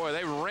start. Boy,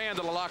 they ran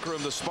to the locker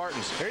room, the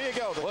Spartans. Here you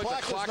go. The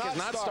clock is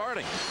not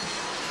starting.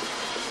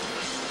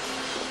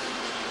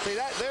 See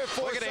that there?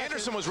 Look at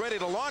Anderson was ready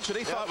to launch it.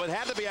 He thought it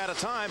had to be out of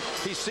time.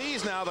 He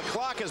sees now the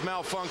clock has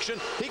malfunctioned.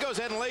 He goes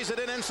ahead and lays it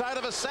in inside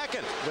of a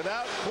second.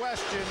 Without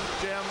question,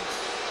 Jim,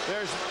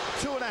 there's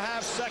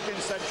 2.5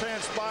 seconds that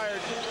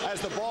transpired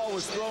as the ball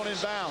was thrown in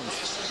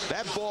bounds.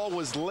 That ball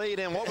was laid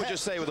in, what would you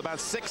say, with about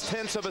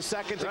 0.6 of a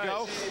second to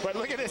go? But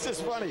look at this, it's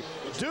funny.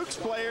 Duke's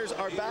players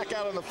are back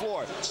out on the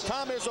floor.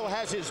 Tom Izzo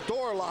has his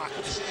door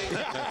locked.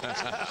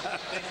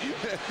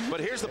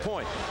 But here's the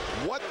point.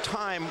 What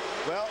time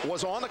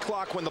was on the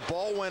clock when the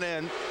ball went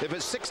in? If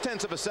it's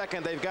 0.6 of a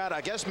second, they've got to,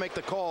 I guess, make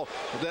the call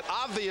that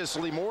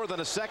obviously more than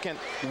a second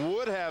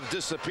would have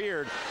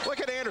disappeared. Look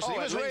at Anderson. He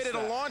was ready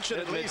to launch it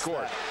at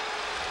midcourt.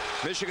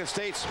 Michigan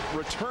State's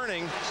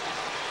returning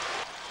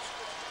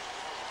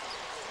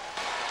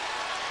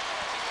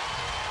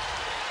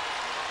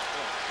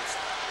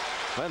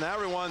Well, now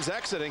everyone's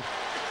exiting.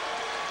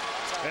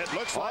 It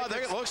looks like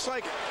it looks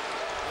like.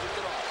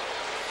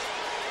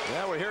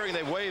 Yeah, we're hearing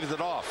they waved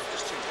it off.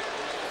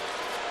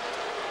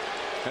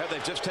 Yeah,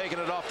 they've just taken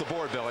it off the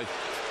board, Billy.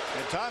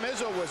 And Tom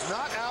Izzo was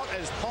not out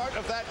as part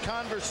of that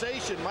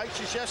conversation. Mike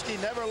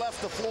Krzyzewski never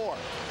left the floor.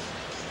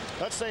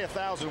 Let's say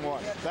 1,001,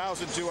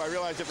 1,002. I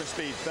realize different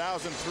speeds.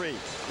 1,003,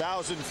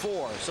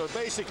 1,004. So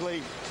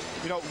basically,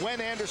 you know, when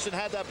Anderson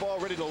had that ball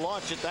ready to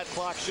launch it, that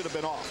clock should have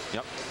been off.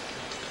 Yep.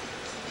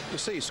 You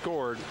see, he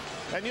scored.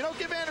 And you don't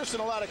give Anderson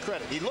a lot of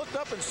credit. He looked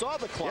up and saw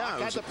the clock,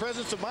 had the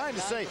presence of mind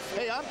to say,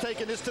 hey, I'm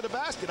taking this to the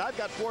basket. I've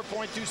got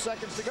 4.2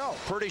 seconds to go.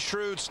 Pretty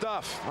shrewd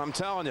stuff, I'm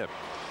telling you.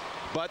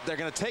 But they're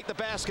going to take the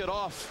basket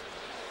off,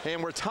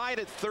 and we're tied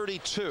at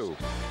 32.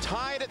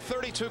 Tied at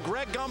 32.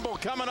 Greg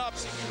Gumbel coming up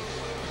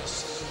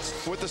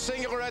with the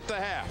singular at the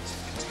half.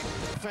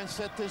 Defense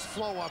set this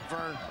flow up,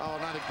 Vern. Oh,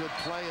 not a good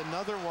play.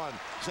 Another one.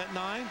 Is that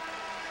 9?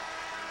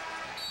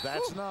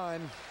 That's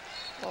 9.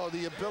 Oh,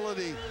 the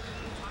ability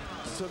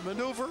to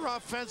maneuver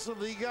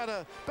offensively. You got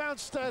to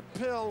bounce that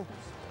pill.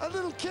 A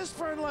little kiss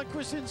for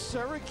Lundqvist in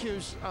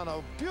Syracuse on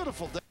a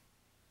beautiful day.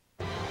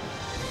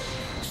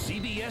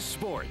 CBS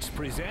Sports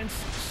presents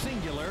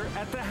Singular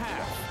at the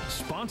Half,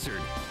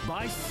 sponsored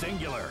by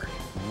Singular,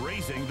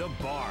 raising the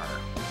bar.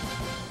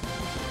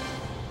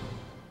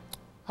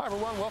 Hi,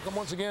 everyone. Welcome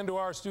once again to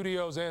our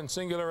studios and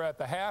Singular at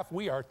the Half.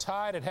 We are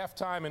tied at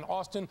halftime in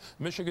Austin,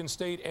 Michigan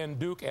State and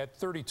Duke at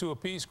 32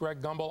 apiece.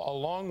 Greg Gumbel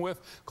along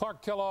with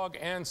Clark Kellogg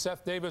and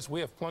Seth Davis.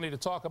 We have plenty to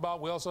talk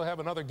about. We also have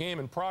another game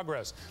in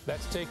progress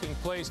that's taking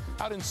place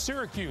out in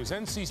Syracuse,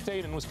 NC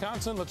State and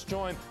Wisconsin. Let's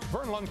join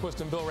Vern Lundquist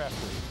and Bill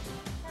Raftery.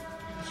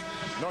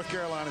 North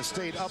Carolina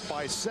State up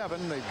by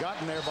 7. They've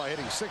gotten there by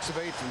hitting 6 of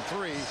 8 from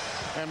 3.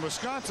 And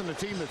Wisconsin, a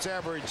team that's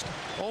averaged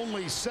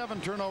only 7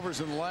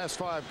 turnovers in the last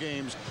 5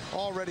 games,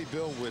 already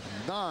Bill with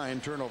 9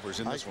 turnovers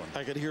in this one.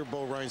 I could hear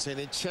Bo Ryan saying,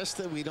 in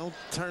Chester, we don't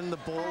turn the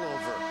ball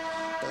over.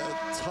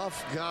 A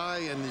tough guy,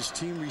 and his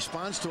team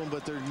responds to him,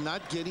 but they're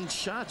not getting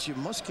shots. You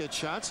must get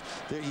shots.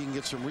 There you can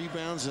get some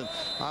rebounds, and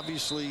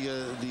obviously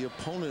the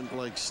opponent,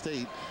 like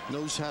State,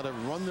 knows how to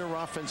run their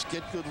offense,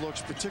 get good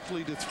looks,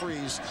 particularly the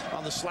threes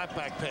on the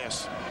slapback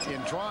pass.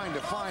 In trying to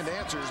find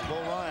answers,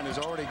 Bo Ryan has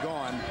already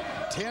gone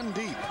 10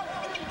 deep.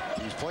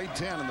 He's played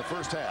 10 in the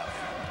first half.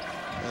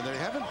 And they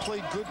haven't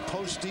played good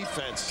post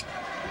defense.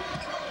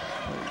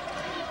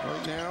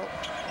 Right now,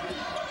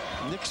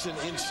 Nixon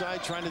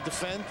inside trying to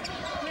defend.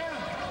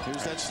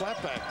 Here's that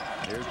slapback.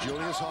 Here's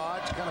Julius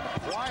Hodge, kind of a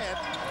quiet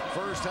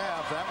first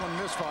half. That one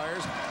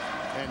misfires.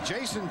 And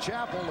Jason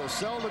Chappell, a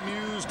seldom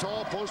used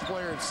tall post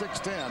player at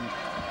 6'10",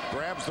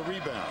 grabs the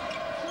rebound.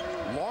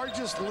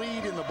 Largest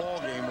lead in the ball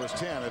game was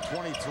 10 at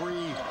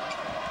 23-13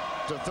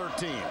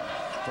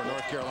 for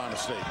North Carolina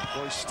State.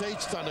 Boy,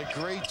 State's done a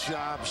great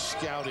job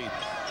scouting.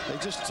 They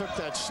just took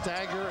that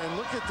stagger, and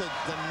look at the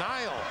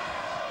Nile.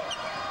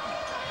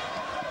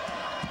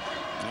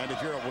 And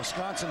if you're a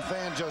Wisconsin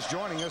fan just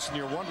joining us and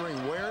you're wondering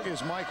where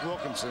is Mike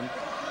Wilkinson,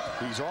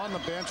 he's on the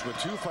bench with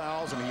 2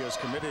 fouls, and he has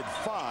committed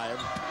 5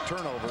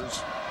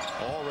 turnovers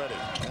already.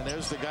 And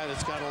there's the guy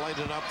that's got to light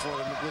it up for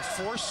him. With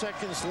 4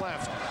 seconds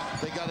left,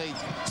 they got a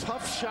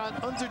tough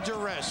shot under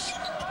duress.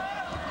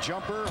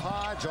 Jumper,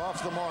 Hodge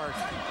off the mark.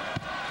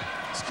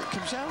 It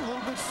comes out a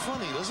little bit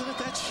funny, doesn't it,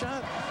 that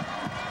shot?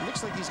 It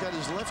looks like he's got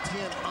his left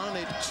hand on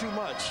it too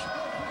much.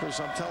 Of course,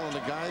 I'm telling the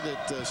guy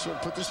that sort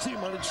of put this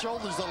team on its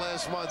shoulders the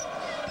last month.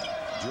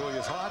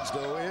 Julius Hodge,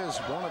 though, is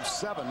 1 of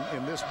 7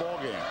 in this ball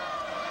game.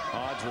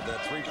 Hodge with that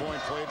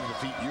 3-point play to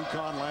defeat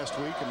UConn last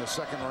week in the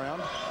second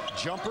round.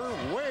 Jumper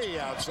way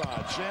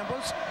outside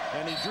Chambliss,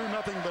 and he drew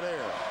nothing but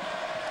air.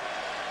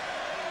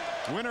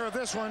 Winner of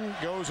this one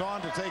goes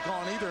on to take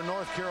on either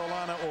North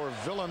Carolina or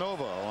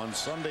Villanova on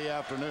Sunday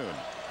afternoon,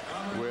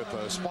 with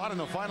a spot in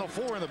the Final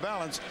Four in the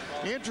balance.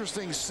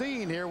 Interesting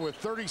scene here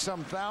with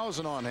 30-some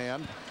thousand on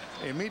hand.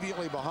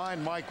 Immediately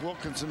behind Mike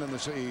Wilkinson in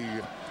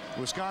the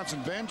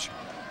Wisconsin bench,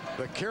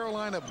 the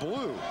Carolina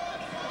Blue,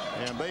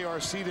 and they are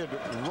seated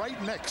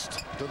right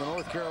next to the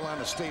North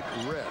Carolina State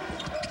Red.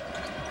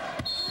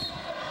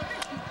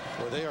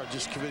 Well, they are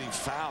just committing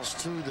fouls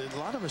too. There's a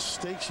lot of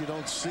mistakes you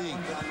don't see.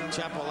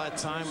 Chappell that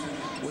time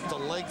with the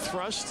leg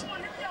thrust.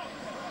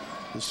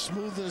 The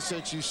smoothness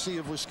that you see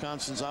of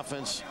Wisconsin's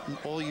offense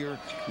all year,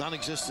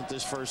 non-existent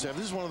this first half.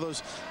 This is one of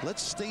those,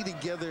 let's stay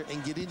together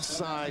and get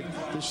inside.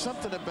 There's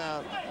something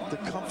about the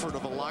comfort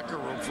of a locker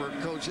room for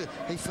a coach.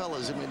 Hey,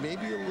 fellas, I mean,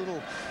 maybe a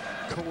little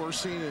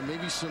coercing and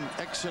maybe some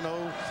X and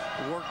O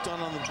work done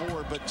on the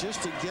board, but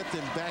just to get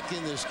them back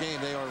in this game,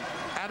 they are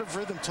out of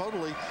rhythm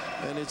totally,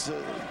 and it's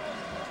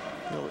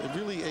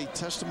really a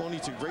testimony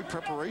to great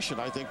preparation,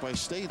 I think, by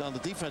State on the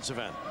defensive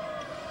end.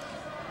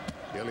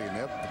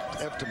 Ilya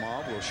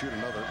Eftimov will shoot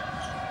another.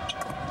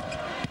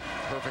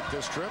 Perfect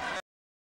this trip.